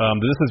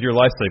 This Is Your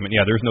Life segment.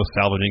 Yeah, there's no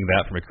salvaging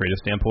that from a creative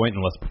standpoint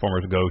unless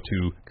performers go to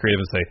creative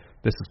and say,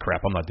 this is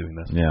crap, I'm not doing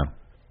this. Yeah.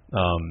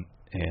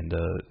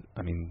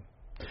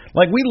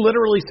 Like we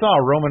literally saw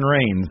Roman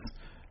Reigns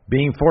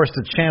being forced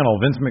to channel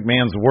Vince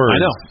McMahon's words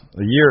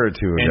a year or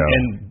two ago.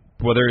 And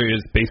whether it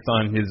is based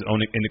on his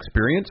own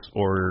inexperience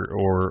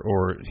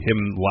or him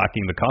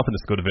lacking the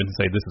confidence to go to Vince and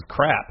say, this is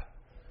crap.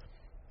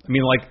 I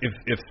mean, like,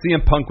 if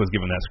CM Punk was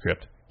given that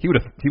script, he would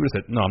have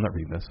said, no, I'm not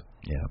reading this.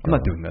 Yeah, I'm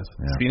not doing this.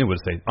 Yeah. Cena would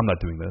say, I'm not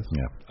doing this.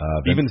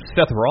 Yeah. Even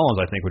Seth Rollins,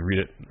 I think, would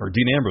read it, or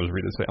Dean Ambrose would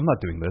read it and say, I'm not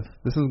doing this.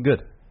 This isn't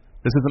good.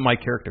 This isn't my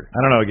character. I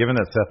don't know. Given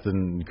that Seth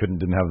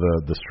didn't have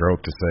the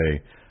stroke to say,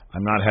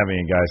 I'm not having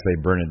a guy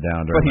say burn it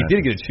down. But he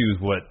did get to choose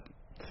what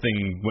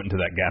thing went into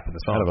that gap in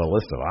the song. Out of a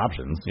list of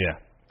options. Yeah.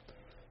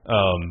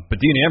 But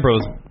Dean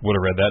Ambrose would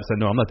have read that and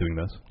said, no, I'm not doing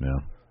this. Yeah.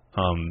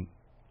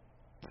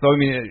 So,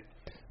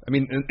 I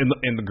mean,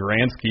 in the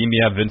grand scheme,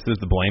 yeah, Vince is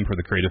to blame for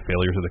the creative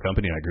failures of the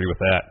company, and I agree with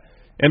that.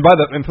 And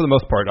for the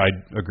most part, I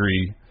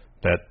agree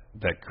that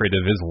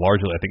creative is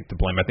largely, I think, to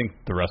blame. I think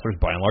the wrestlers,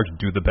 by and large,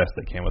 do the best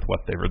they can with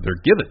what they're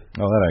given.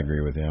 Oh, that I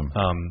agree with you.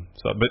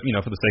 But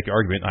for the sake of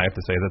argument, I have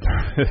to say that.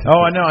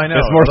 I know.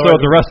 It's more so at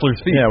the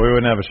wrestlers' feet. Yeah, we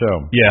wouldn't have a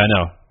show. Yeah, I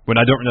know. When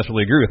I don't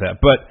necessarily agree with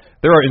that, but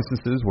there are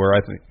instances where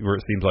it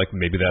seems like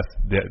maybe that.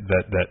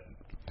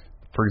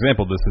 For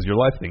example, This Is Your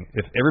Life thing.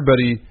 If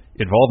everybody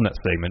involved in that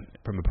segment,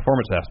 from the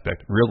performance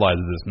aspect, realizes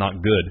it's not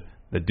good,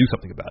 then do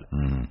something about it.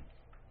 Mm-hmm.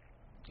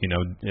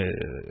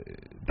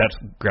 That's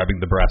grabbing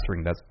the brass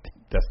ring. That's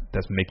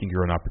making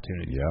your own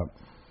opportunity.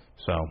 Yep.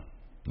 So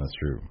that's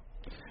true.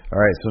 All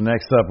right. So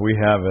next up, we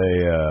have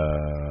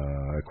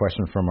a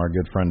question from our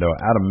good friendo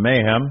Adam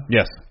Mayhem.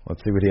 Yes.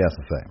 Let's see what he has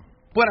to say.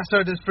 Buenas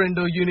tardes,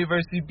 friendo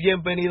University.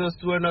 Bienvenidos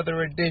to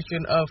another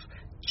edition of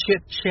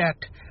Chit Chat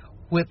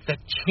with the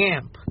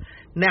Champ.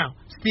 Now,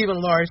 Steven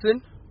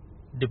Larson,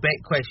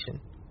 debate question.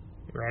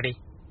 You ready?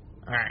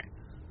 All right.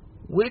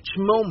 Which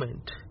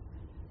moment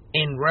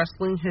in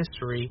wrestling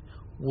history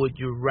would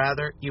you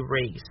rather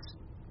erase?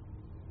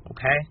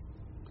 Okay?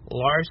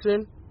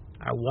 Larson,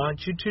 I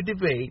want you to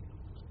debate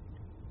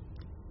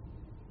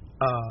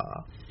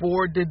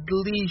for the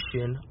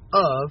deletion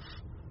of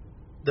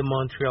the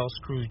Montreal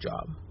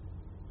Screwjob.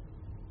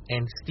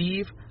 And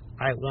Steve,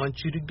 I want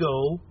you to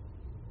go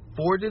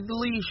for the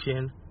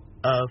deletion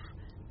of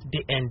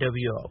the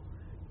NWO.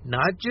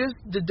 Not just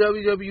the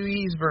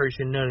WWE's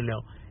version,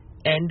 no.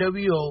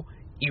 NWO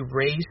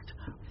erased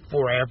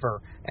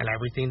forever and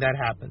everything that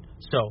happened.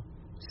 So,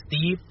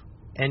 Steve,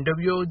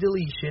 NWO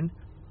deletion.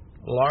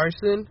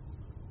 Larson,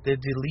 the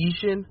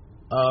deletion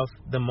of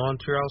the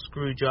Montreal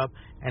Screwjob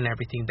and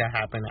everything that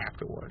happened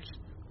afterwards.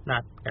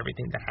 Not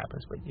everything that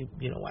happens, but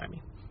you know what I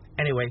mean.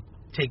 Anyway,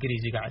 take it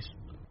easy, guys.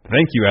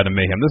 Thank you, Adam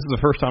Mayhem. This is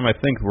the first time I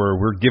think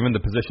we're given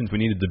the positions we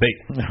need to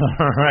debate.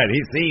 All right,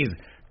 he's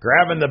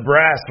grabbing the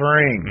brass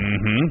ring.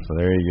 Mm-hmm. So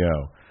there you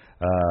go.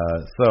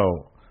 So,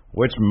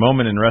 which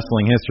moment in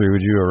wrestling history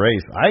would you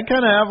erase? I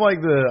kind of have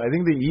I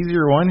think the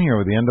easier one here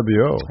with the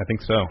NWO. I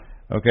think so.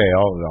 Okay,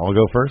 I'll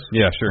go first.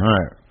 Yeah, sure. All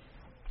right.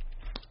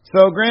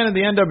 So, granted,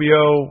 the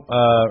NWO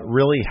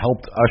really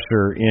helped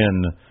usher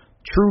in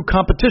true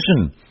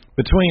competition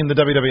between the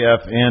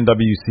WWF and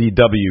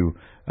WCW.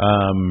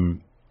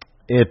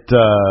 It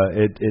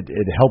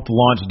helped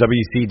launch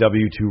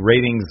WCW to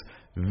ratings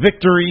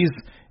victories.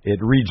 It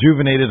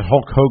rejuvenated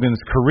Hulk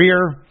Hogan's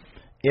career.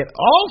 It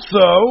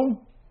also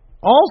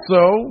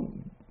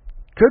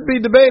could be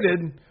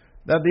debated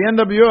that the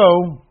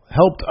NWO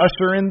helped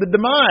usher in the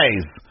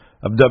demise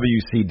of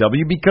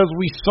WCW because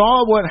we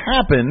saw what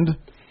happened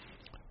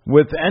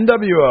with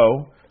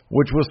NWO,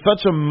 which was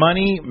such a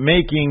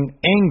money-making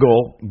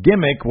angle,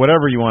 gimmick,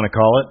 whatever you want to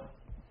call it.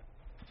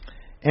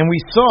 And we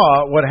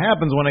saw what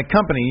happens when a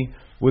company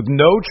with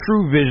no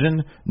true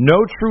vision, no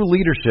true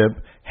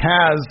leadership,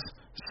 has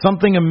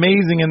something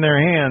amazing in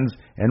their hands,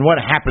 and what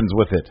happens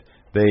with it?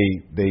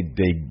 They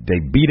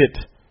beat it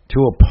to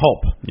a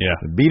pulp. Yeah.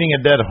 Beating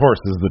a dead horse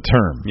is the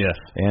term. Yes.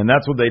 And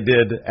that's what they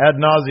did ad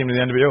nauseum to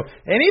the NWO.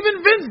 And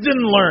even Vince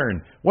didn't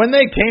learn when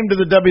they came to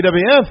the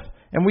WWF.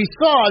 And we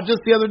saw just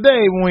the other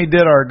day when we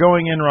did our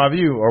Going In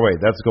review, or wait,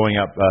 that's going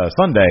up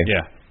Sunday.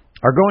 Yeah.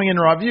 Our Going In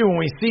review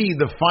when we see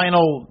the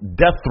final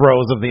death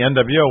throes of the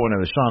NWO when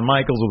it was Shawn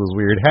Michaels with his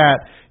weird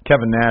hat,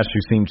 Kevin Nash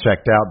who seemed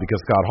checked out because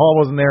Scott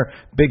Hall wasn't there,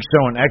 Big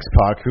Show and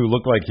X-Pac who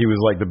looked like he was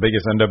like the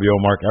biggest NWO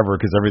mark ever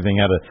because everything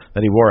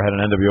that he wore had an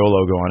NWO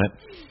logo on it.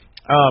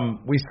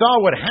 We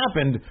saw what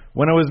happened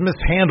when it was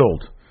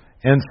mishandled.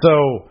 And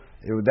so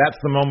that's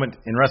the moment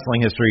in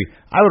wrestling history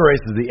I would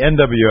erase as the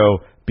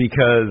NWO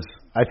because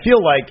I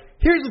feel like,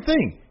 here's the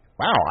thing.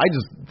 Wow, I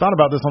just thought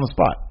about this on the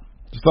spot.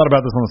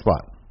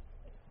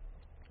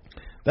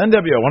 The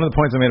NWO, one of the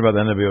points I made about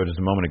the NWO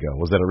just a moment ago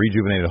was that it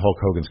rejuvenated Hulk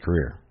Hogan's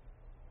career.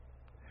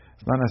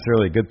 It's not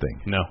necessarily a good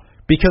thing. No.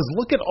 Because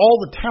look at all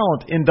the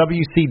talent in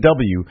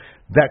WCW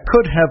that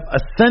could have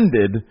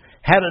ascended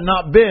had it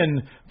not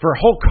been for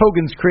Hulk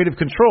Hogan's creative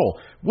control,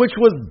 which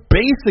was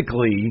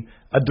basically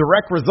a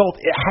direct result.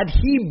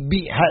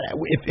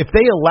 If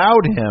they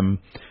allowed him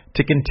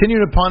to continue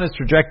upon his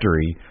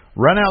trajectory,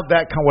 run out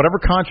that whatever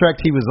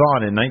contract he was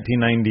on in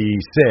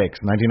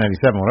 1996,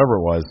 1997, whatever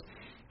it was,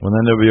 when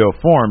the NWO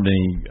formed and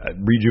he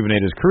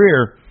rejuvenated his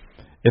career,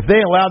 if they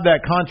allowed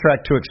that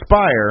contract to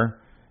expire,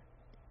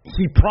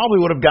 he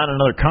probably would have gotten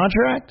another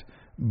contract,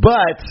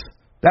 but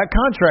that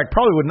contract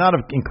probably would not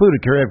have included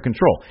creative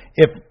control.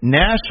 If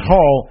Nash,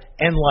 Hall,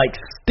 and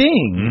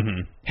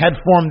Sting had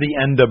formed the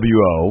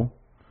NWO,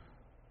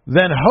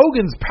 then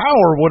Hogan's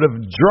power would have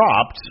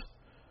dropped,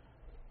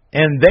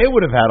 and they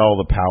would have had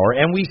all the power.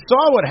 And we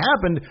saw what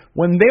happened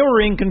when they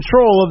were in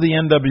control of the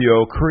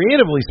NWO,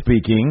 creatively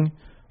speaking.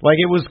 Like,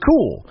 it was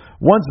cool.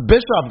 Once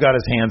Bischoff got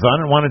his hands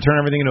on it and wanted to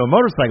turn everything into a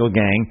motorcycle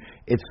gang,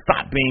 it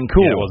stopped being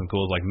cool. Yeah, it wasn't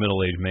cool. It was like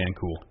middle-aged man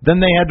cool. Then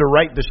they had to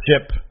right the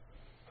ship,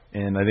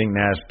 and I think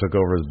Nash took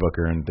over as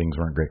Booker, and things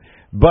weren't great.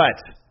 But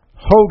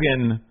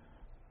Hogan,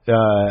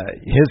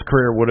 his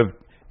career would have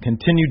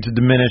continued to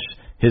diminish.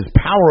 His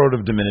power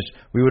would have diminished.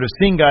 We would have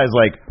seen guys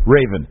like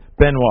Raven,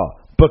 Benoit,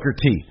 Booker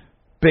T,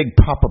 Big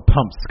Papa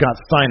Pump, Scott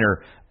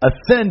Steiner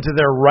ascend to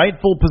their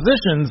rightful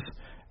positions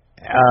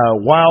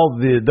while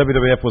the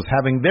WWF was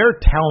having their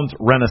talent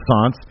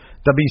renaissance.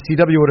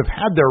 WCW would have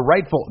had their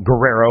rightful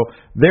Guerrero,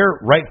 their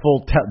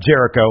rightful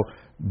Jericho,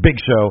 Big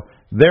Show,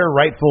 their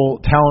rightful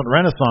talent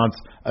renaissance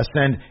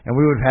ascend, and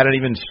we would have had an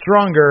even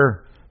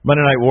stronger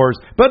Monday Night Wars.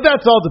 But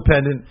that's all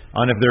dependent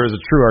on if there was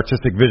a true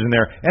artistic vision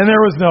there, and there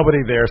was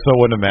nobody there, so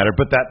it wouldn't have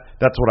mattered. But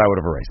that's what I would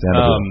have erased.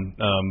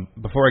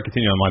 Before I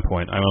continue on my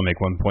point, I want to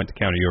make one point to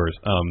counter yours.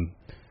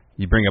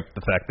 You bring up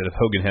the fact that if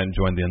Hogan hadn't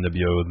joined the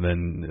NWO,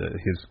 then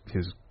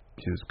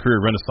his career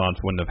renaissance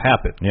wouldn't have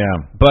happened. Yeah.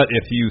 But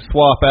if you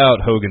swap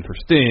out Hogan for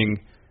Sting,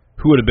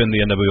 who would have been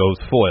the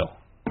NWO's foil?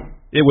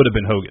 It would have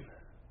been Hogan.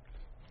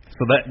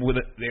 So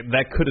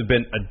that could have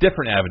been a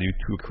different avenue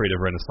to a creative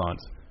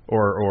renaissance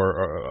or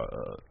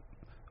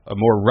a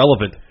more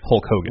relevant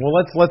Hulk Hogan.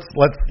 Well,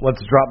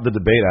 let's drop the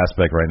debate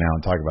aspect right now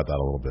and talk about that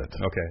a little bit.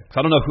 Okay, so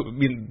I don't know who. I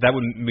mean, that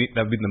would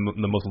be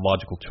the most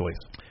logical choice.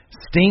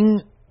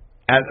 Sting,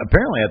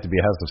 apparently at the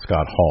behest of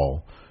Scott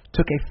Hall,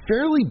 took a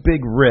fairly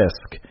big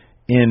risk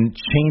in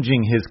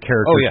changing his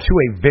character to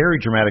a very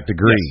dramatic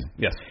degree.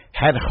 Yes.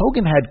 Had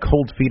Hogan had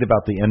cold feet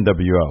about the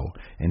NWO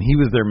and he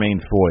was their main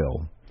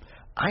foil,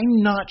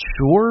 I'm not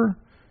sure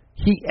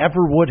he ever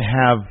would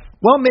have.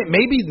 Well,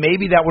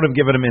 maybe that would have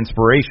given him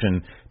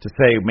inspiration to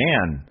say,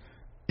 man,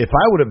 if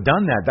I would have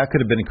done that, that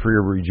could have been a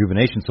career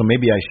rejuvenation, so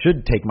maybe I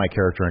should take my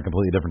character in a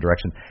completely different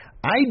direction.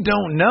 I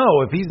don't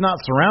know if he's not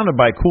surrounded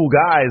by cool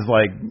guys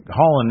like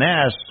Hall and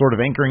Nash sort of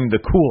anchoring the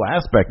cool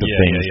aspect of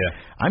things.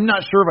 I'm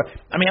not sure.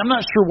 I'm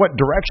not sure what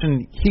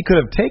direction he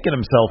could have taken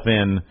himself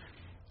in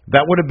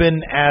that would have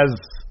been as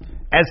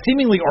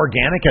seemingly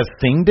organic as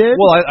Sting did.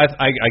 Well,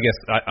 I guess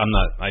I'm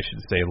not. I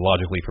should say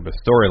logically from a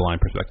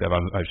storyline perspective.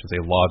 I should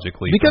say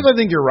logically because I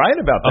think you're right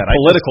about that. A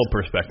political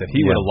perspective,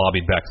 he would have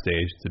lobbied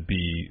backstage to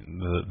be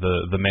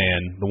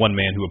the one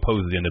man who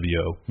opposed the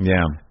NWO.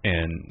 Yeah,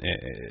 and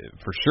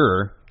for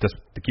sure, just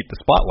to keep the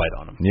spotlight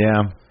on him.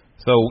 Yeah.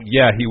 So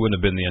he wouldn't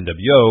have been the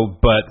NWO,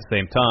 but at the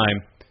same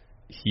time,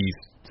 he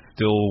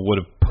still would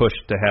have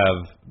pushed to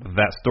have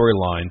that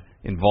storyline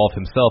involve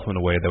himself in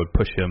a way that would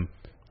push him.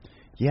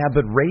 Yeah,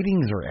 but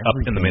ratings are everything.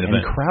 Up in the main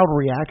event. And crowd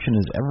reaction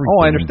is everything.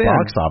 Oh, I understand.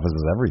 Box office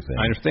is everything.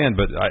 I understand,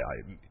 but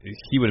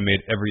he would have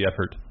made every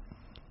effort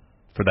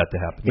for that to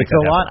happen. It's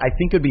a lot. I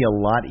think it would be a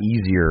lot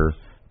easier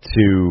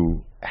to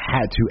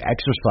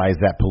exercise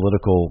that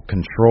political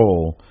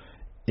control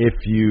if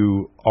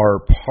you are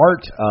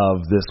part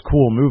of this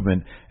cool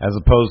movement, as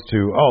opposed to,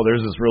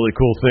 there's this really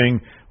cool thing.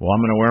 Well,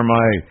 I'm going to wear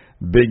my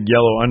big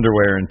yellow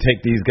underwear and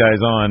take these guys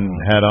on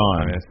head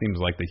on. I mean, it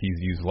seems like that he's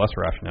used less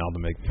rationale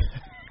to make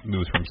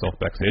moves for himself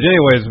backstage.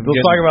 Anyways,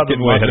 we'll talk about the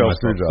Montreal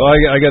Screwjob. So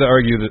I got to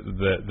argue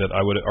that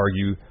I would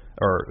argue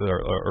or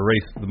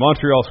erase the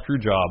Montreal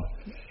Screwjob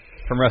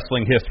from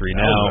wrestling history.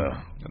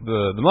 Now,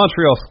 the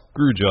Montreal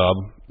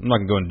Screwjob, I'm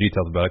not going to go into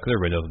details about it because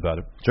everybody knows about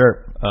it.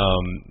 Sure.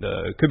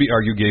 Could be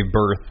argued gave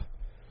birth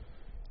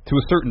to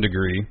a certain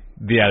degree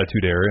the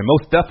Attitude Era, and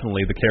most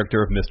definitely the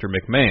character of Mr.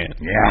 McMahon.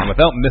 Yeah. And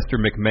without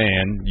Mr.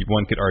 McMahon,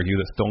 one could argue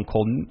that Stone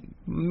Cold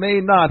may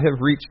not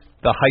have reached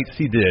the heights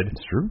he did.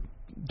 It's true.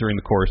 During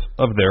the course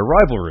of their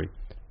rivalry.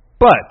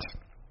 But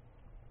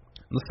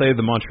let's say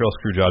the Montreal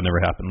Screwjob never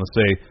happened. Let's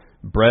say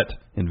Bret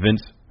and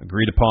Vince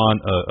agreed upon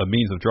a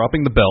means of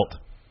dropping the belt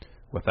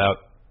without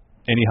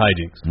any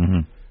hijinks.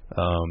 Mm-hmm.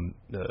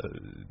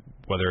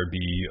 Whether it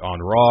be on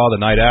Raw the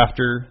night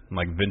after,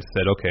 like Vince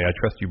said, okay, I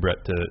trust you,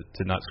 Bret,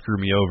 to not screw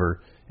me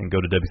over and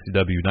go to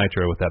WCW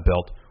Nitro with that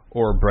belt.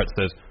 Or Bret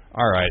says,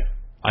 all right,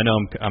 I know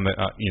I'm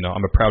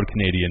a proud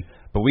Canadian,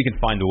 but we can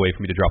find a way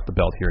for me to drop the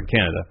belt here in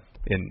Canada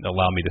and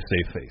allow me to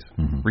save face.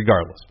 Mm-hmm.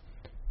 Regardless,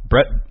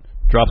 Bret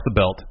drops the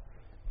belt,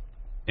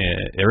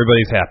 and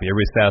everybody's happy.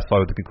 Everybody's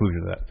satisfied with the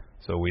conclusion of that.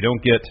 So we don't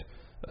get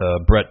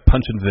Bret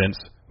punching Vince.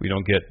 We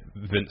don't get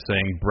Vince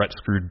saying Bret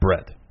screwed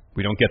Bret.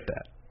 We don't get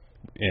that.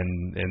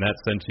 In that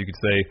sense, you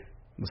could say,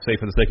 let's say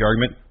for the sake of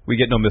argument, we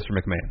get no Mr.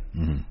 McMahon.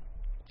 Mm-hmm.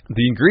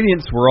 The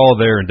ingredients were all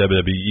there in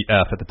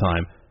WWF at the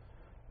time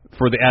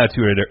for the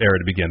Attitude Era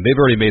to begin. They've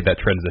already made that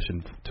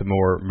transition to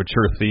more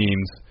mature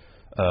themes,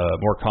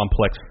 more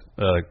complex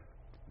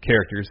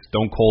characters.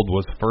 Stone Cold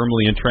was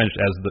firmly entrenched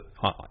as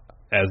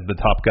the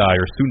top guy,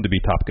 or soon to be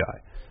top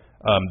guy.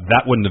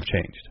 That wouldn't have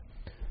changed.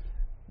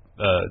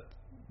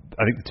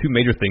 I think the two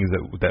major things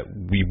that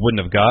we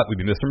wouldn't have got would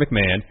be Mr.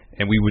 McMahon,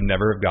 and we would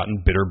never have gotten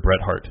bitter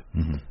Bret Hart.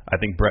 Mm-hmm. I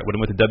think Bret would have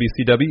went to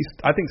WCW.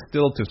 I think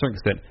still to a certain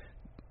extent,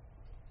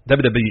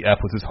 WWF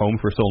was his home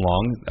for so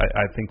long.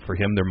 I think for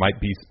him there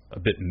might be a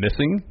bit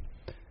missing,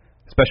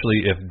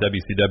 especially if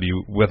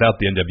WCW without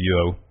the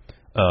NWO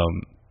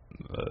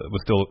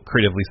was still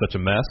creatively such a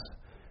mess.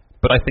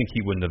 But I think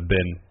he wouldn't have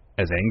been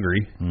as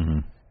angry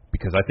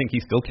because I think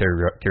he still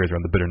carries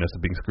around the bitterness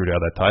of being screwed out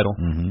of that title.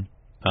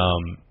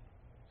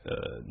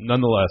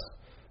 Nonetheless,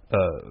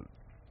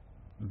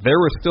 there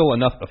were still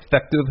enough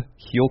effective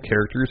heel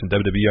characters in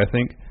WWE, I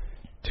think,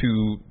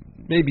 to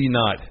maybe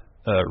not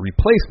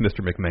replace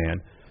Mr. McMahon,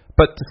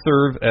 but to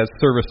serve as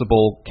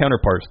serviceable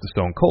counterparts to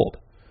Stone Cold.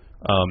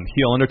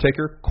 Heel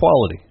Undertaker,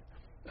 quality.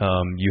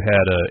 You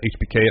had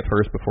HBK at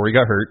first before he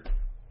got hurt.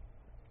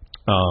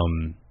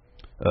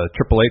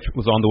 Triple H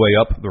was on the way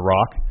up, The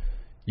Rock.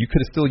 You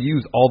could have still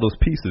used all those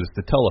pieces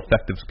to tell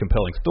effective,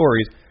 compelling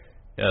stories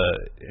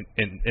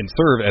and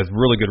serve as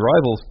really good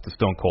rivals to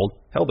Stone Cold.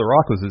 Hell, The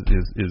Rock was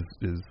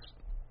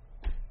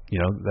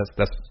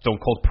that's Stone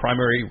Cold's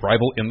primary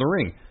rival in the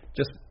ring.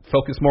 Just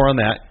focus more on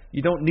that.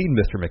 You don't need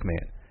Mr.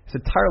 McMahon. It's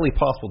entirely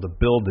possible to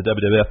build the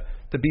WWF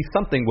to be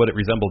something what it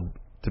resembled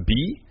to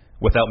be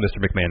without Mr.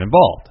 McMahon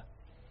involved.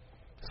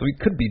 So it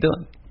could be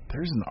done.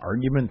 There's an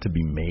argument to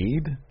be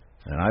made,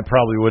 and I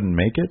probably wouldn't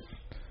make it,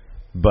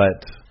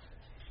 but...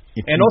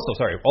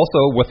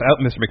 Also, without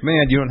Mr.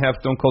 McMahon, you don't have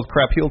Stone Cold's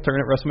crap heel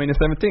turn at WrestleMania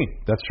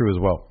 17. That's true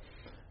as well.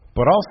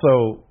 But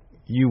also,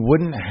 you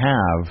wouldn't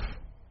have...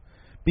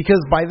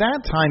 Because by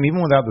that time, even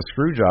without the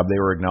screw job, they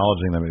were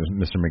acknowledging that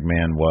Mr.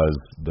 McMahon was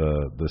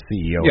the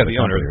CEO yeah, of the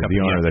company.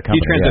 The owner of the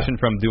company. He transitioned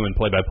from doing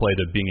play-by-play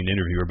to being an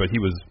interviewer, but he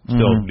was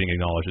still being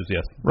acknowledged as,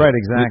 yes. Right,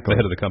 exactly.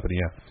 The head of the company,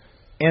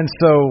 yeah. And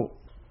so,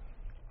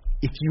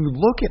 if you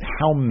look at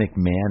how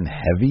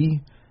McMahon-heavy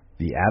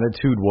the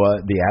Attitude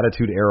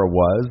Era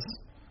was,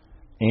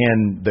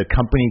 and the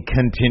company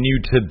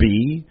continued to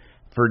be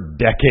for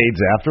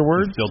decades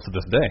afterwards. Still to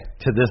this day.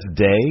 To this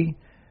day.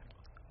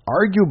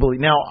 Arguably,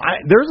 now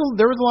there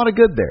was a lot of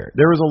good there.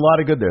 There was a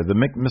lot of good there. The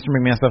Mr.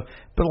 McMahon stuff,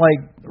 but like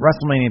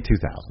WrestleMania 2000,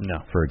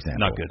 for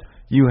example, not good.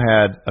 You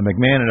had a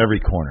McMahon at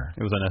every corner.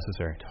 It was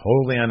unnecessary.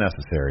 Totally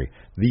unnecessary.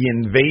 The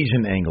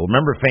invasion angle.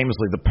 Remember,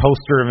 famously, the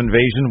poster of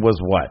Invasion was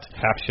what?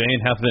 Half Shane,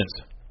 half Vince.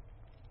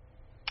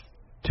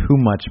 Too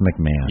much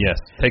McMahon. Yes,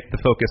 take the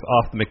focus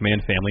off the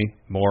McMahon family,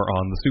 more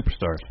on the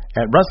superstars.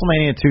 At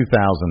WrestleMania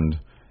 2000,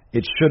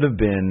 it should have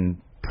been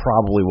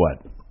probably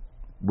what?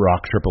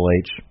 Rock Triple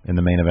H in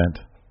the main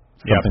event.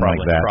 Something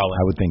probably, like that. Probably.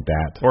 I would think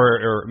that.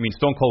 Or I mean,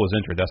 Stone Cold was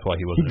injured. That's why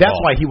he wasn't That's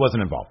involved. why he wasn't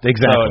involved.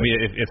 Exactly. So, I mean,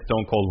 if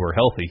Stone Cold were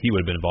healthy, he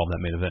would have been involved in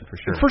that main event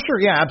for sure. For sure,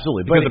 yeah,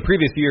 absolutely. Because the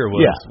previous year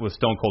was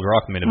Stone Cold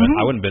Rock main event.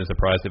 I wouldn't have been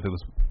surprised if it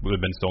would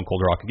have been Stone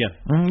Cold Rock again.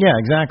 Yeah,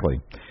 exactly.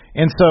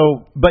 And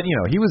so, but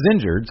he was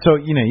injured. So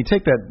you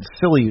take that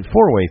silly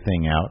four-way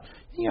thing out.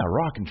 Yeah,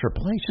 Rock and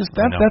Triple H. Just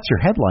that's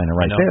your headliner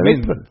right there. I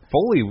mean,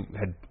 Foley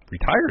had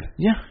retired.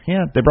 Yeah,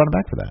 they brought him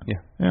back for that.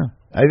 Yeah.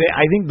 I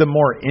think the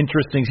more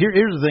interesting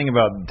here's the thing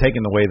about taking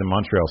away the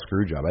Montreal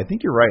Screwjob. I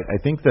think you're right. I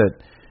think that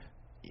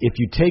if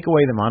you take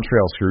away the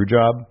Montreal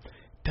Screwjob,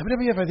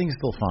 WWF I think is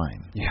still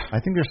fine. Yeah,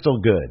 I think they're still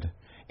good.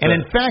 And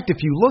in fact,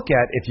 if you look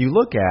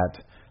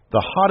at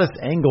the hottest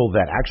angle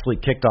that actually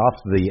kicked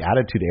off the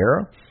Attitude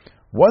Era,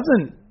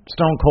 wasn't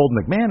Stone Cold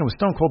McMahon. It was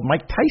Stone Cold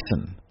Mike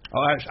Tyson.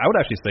 Oh, I would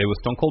actually say it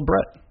was Stone Cold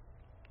Brett.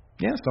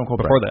 Yeah, Stone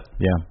Cold before Brett.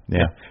 that.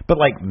 Yeah.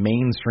 But like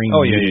mainstream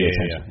media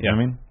attention. You know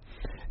what I mean?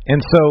 And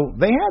so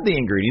they had the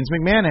ingredients.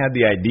 McMahon had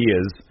the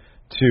ideas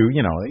to,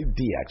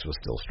 DX was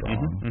still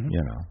strong,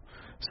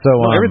 So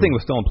everything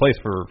was still in place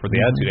for the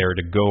Attitude Era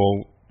to go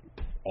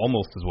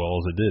almost as well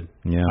as it did.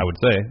 Yeah. I would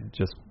say,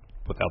 just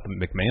without the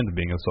McMahons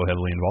being so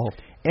heavily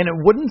involved. And it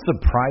wouldn't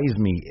surprise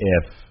me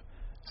if.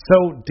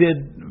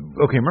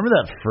 Remember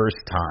that first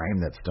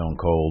time that Stone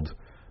Cold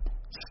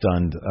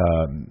stunned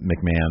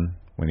McMahon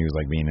when he was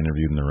like being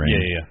interviewed in the ring?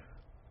 Yeah.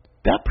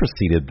 That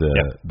preceded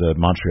the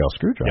Montreal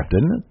Screwjob,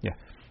 didn't it? Yeah.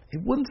 It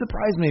wouldn't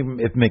surprise me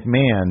if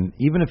McMahon,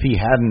 even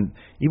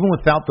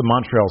without the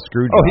Montreal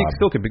Screwjob, he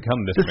still could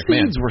become Mr. McMahon.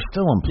 The seeds were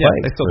still in place.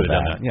 Yeah, they still could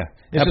have done that. Yeah,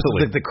 it's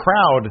absolutely. Just that the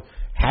crowd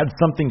had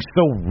something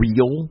so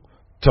real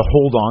to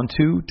hold on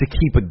to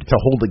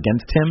hold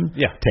against him,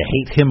 to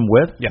hate him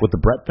with the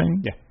Brett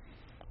thing. Yeah.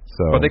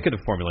 So, but they could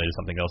have formulated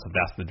something else if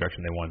that's the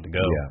direction they wanted to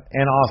go.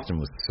 Yeah, and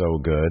Austin was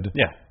so good.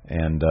 Yeah.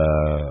 And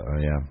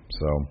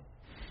so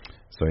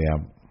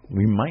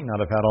we might not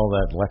have had all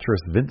that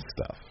lecherous Vince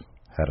stuff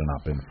had it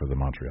not been for the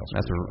Montreal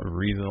Screwjob. That's a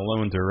reason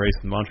alone to erase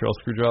the Montreal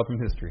Screwjob from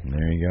history.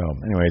 There you go.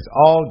 Anyways,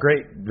 all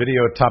great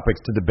video topics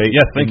to debate.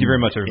 Yes, thank you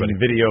very much, everybody. In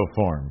video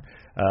form.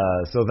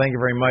 So thank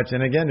you very much.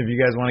 And again, if you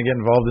guys want to get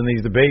involved in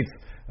these debates,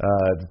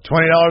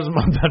 $20 a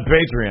month on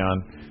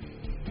Patreon.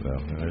 So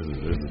there's a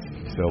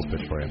sales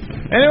pitch for you.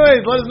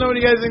 Anyways, let us know what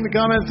you guys think in the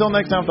comments. Until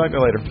next time, talk to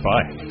you later.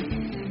 Bye.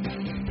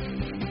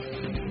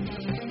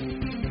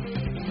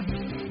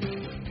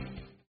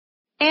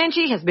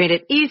 Angie has made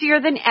it easier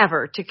than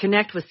ever to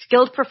connect with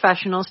skilled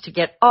professionals to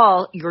get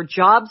all your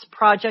jobs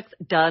projects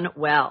done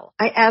well.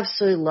 I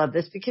absolutely love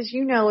this because,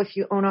 if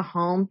you own a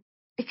home,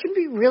 it can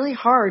be really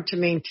hard to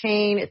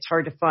maintain. It's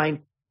hard to find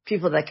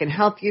people that can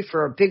help you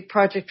for a big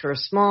project or a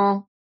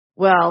small.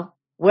 Well,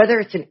 whether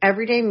it's in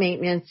everyday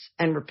maintenance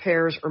and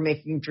repairs or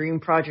making dream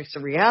projects a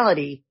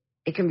reality,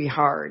 it can be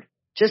hard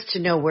just to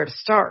know where to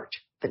start.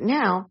 But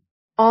now,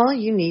 all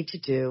you need to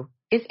do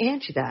is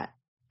Angie that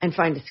and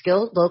find a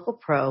skilled local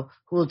pro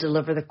who will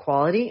deliver the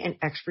quality and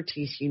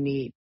expertise you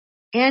need.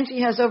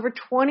 Angie has over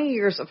 20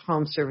 years of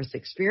home service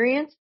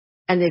experience,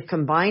 and they've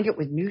combined it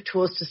with new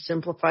tools to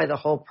simplify the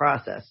whole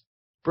process.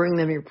 Bring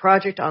them your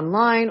project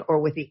online or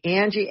with the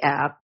Angie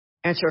app,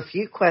 answer a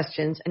few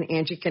questions, and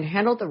Angie can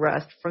handle the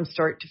rest from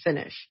start to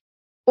finish.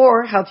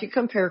 Or help you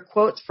compare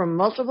quotes from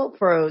multiple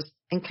pros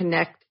and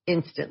connect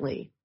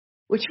instantly,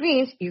 which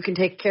means you can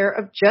take care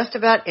of just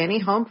about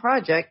any home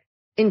project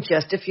in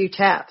just a few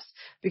taps.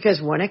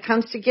 Because when it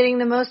comes to getting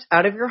the most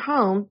out of your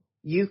home,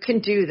 you can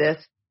do this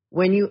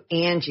when you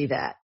Angie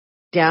that.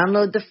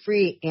 Download the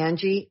free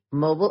Angie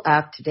mobile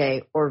app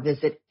today or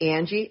visit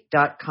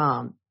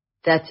Angie.com.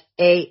 That's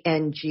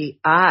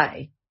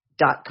ANGI.com.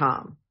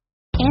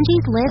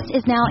 Angie's List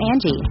is now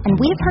Angie, and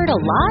we've heard a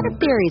lot of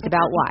theories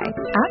about why.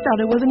 I thought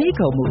it was an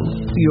eco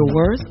move. Your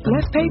words,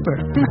 less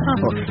paper. No,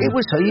 it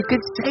was so you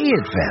could say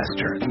it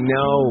faster.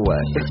 No,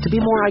 it's to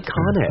be more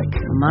iconic.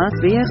 Must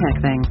be a tech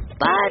thing.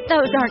 But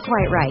those aren't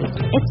quite right.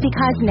 It's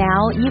because now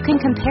you can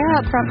compare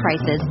upfront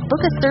prices, book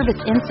a service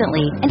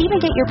instantly, and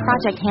even get your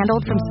project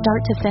handled from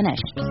start to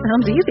finish.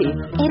 Sounds easy.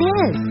 It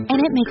is,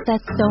 and it makes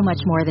us so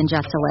much more than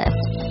just a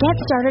list. Get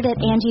started at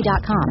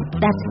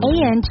Angie.com. That's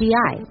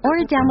ANGI, or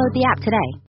download the app today.